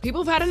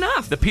 People have had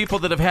enough. The people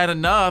that have had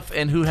enough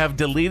and who have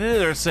deleted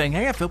it are saying,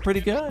 "Hey, I feel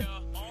pretty good,"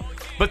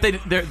 but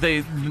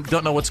they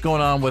don't know what's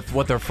going on with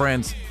what their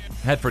friends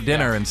had for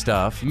dinner and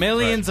stuff.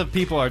 Millions of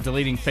people are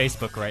deleting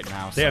Facebook right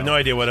now. They have no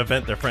idea what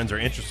event their friends are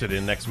interested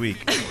in next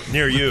week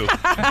near you,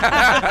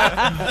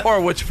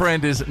 or which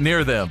friend is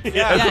near them at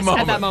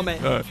that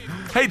moment.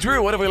 Hey,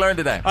 Drew, what have we learned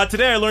today?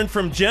 Today I learned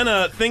from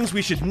Jenna things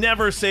we should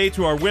never say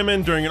to our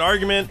women during an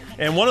argument,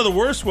 and one of the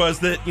worst was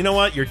that, you know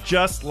what, you're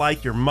just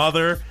like your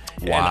mother.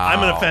 Wow. And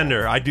I'm an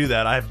offender. I do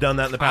that. I've done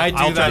that in the past.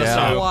 I'll try to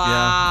stop. Wow.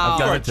 Yeah, I've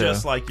done You are it too.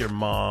 just like your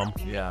mom.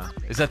 Yeah.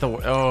 Is that the...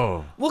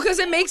 Oh. Well, because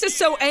it makes us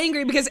so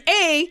angry because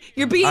A,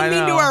 you're being I mean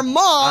to know. our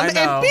mom, I and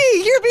know.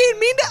 B, you're being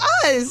mean to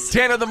us.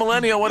 Tanner the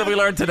Millennial, what have we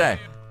learned today?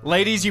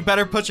 Ladies, you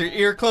better put your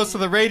ear close to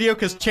the radio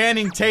because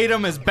Channing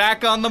Tatum is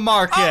back on the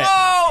market.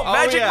 Oh,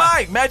 Magic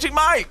Mike. Magic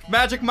Mike.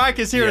 Magic Mike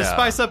is here to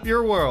spice up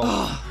your world.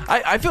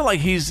 I feel like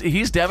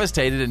he's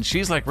devastated, and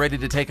she's like ready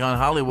to take on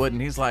Hollywood,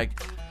 and he's like,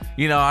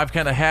 I've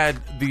kind of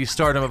had the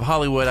stardom of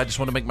Hollywood. I just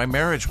want to make my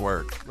marriage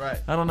work.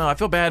 Right. I don't know. I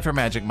feel bad for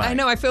Magic Mike. I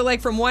know. I feel like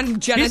from one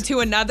Jenna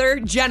to another,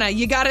 Jenna,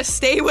 you got to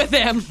stay with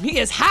him. He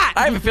is hot.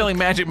 I have a feeling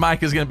Magic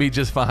Mike is going to be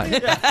just fine.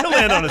 He'll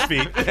land on his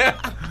feet.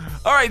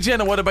 All right,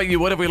 Jenna, what about you?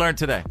 What have we learned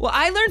today? Well,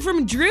 I learned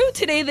from Drew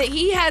today that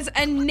he has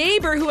a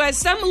neighbor who has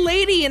some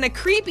lady in a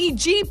creepy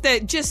Jeep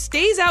that just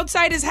stays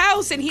outside his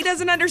house, and he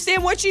doesn't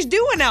understand what she's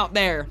doing out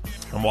there.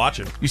 I'm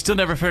watching. You still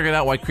never figured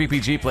out why creepy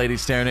Jeep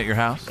lady's staring at your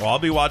house? Well, I'll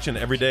be watching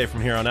every day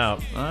from here on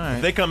out. All right.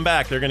 If they come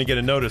back, they're going to get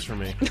a notice from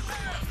me.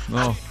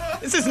 Oh.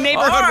 This is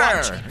neighborhood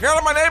watch. You're out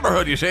of my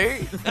neighborhood, you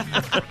see.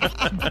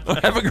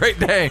 Have a great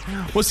day.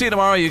 We'll see you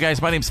tomorrow, you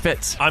guys. My name's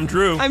Fitz. I'm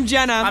Drew. I'm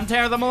Jenna. I'm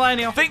Tara the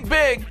Millennial. Think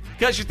big,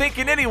 because you're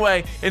thinking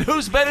anyway. And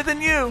who's better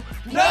than you?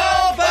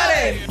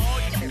 Nobody!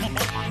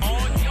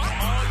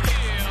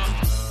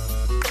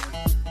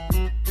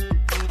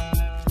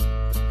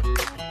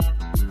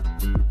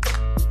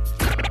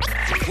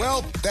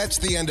 Well, that's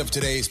the end of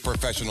today's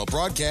professional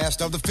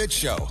broadcast of The Fitz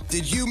Show.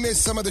 Did you miss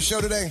some of the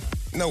show today?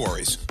 No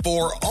worries.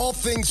 For all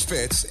things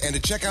Fitz and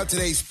to check out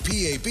today's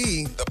PAB,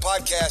 the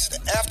podcast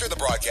after the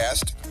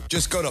broadcast,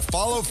 just go to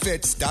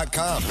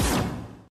followfitz.com.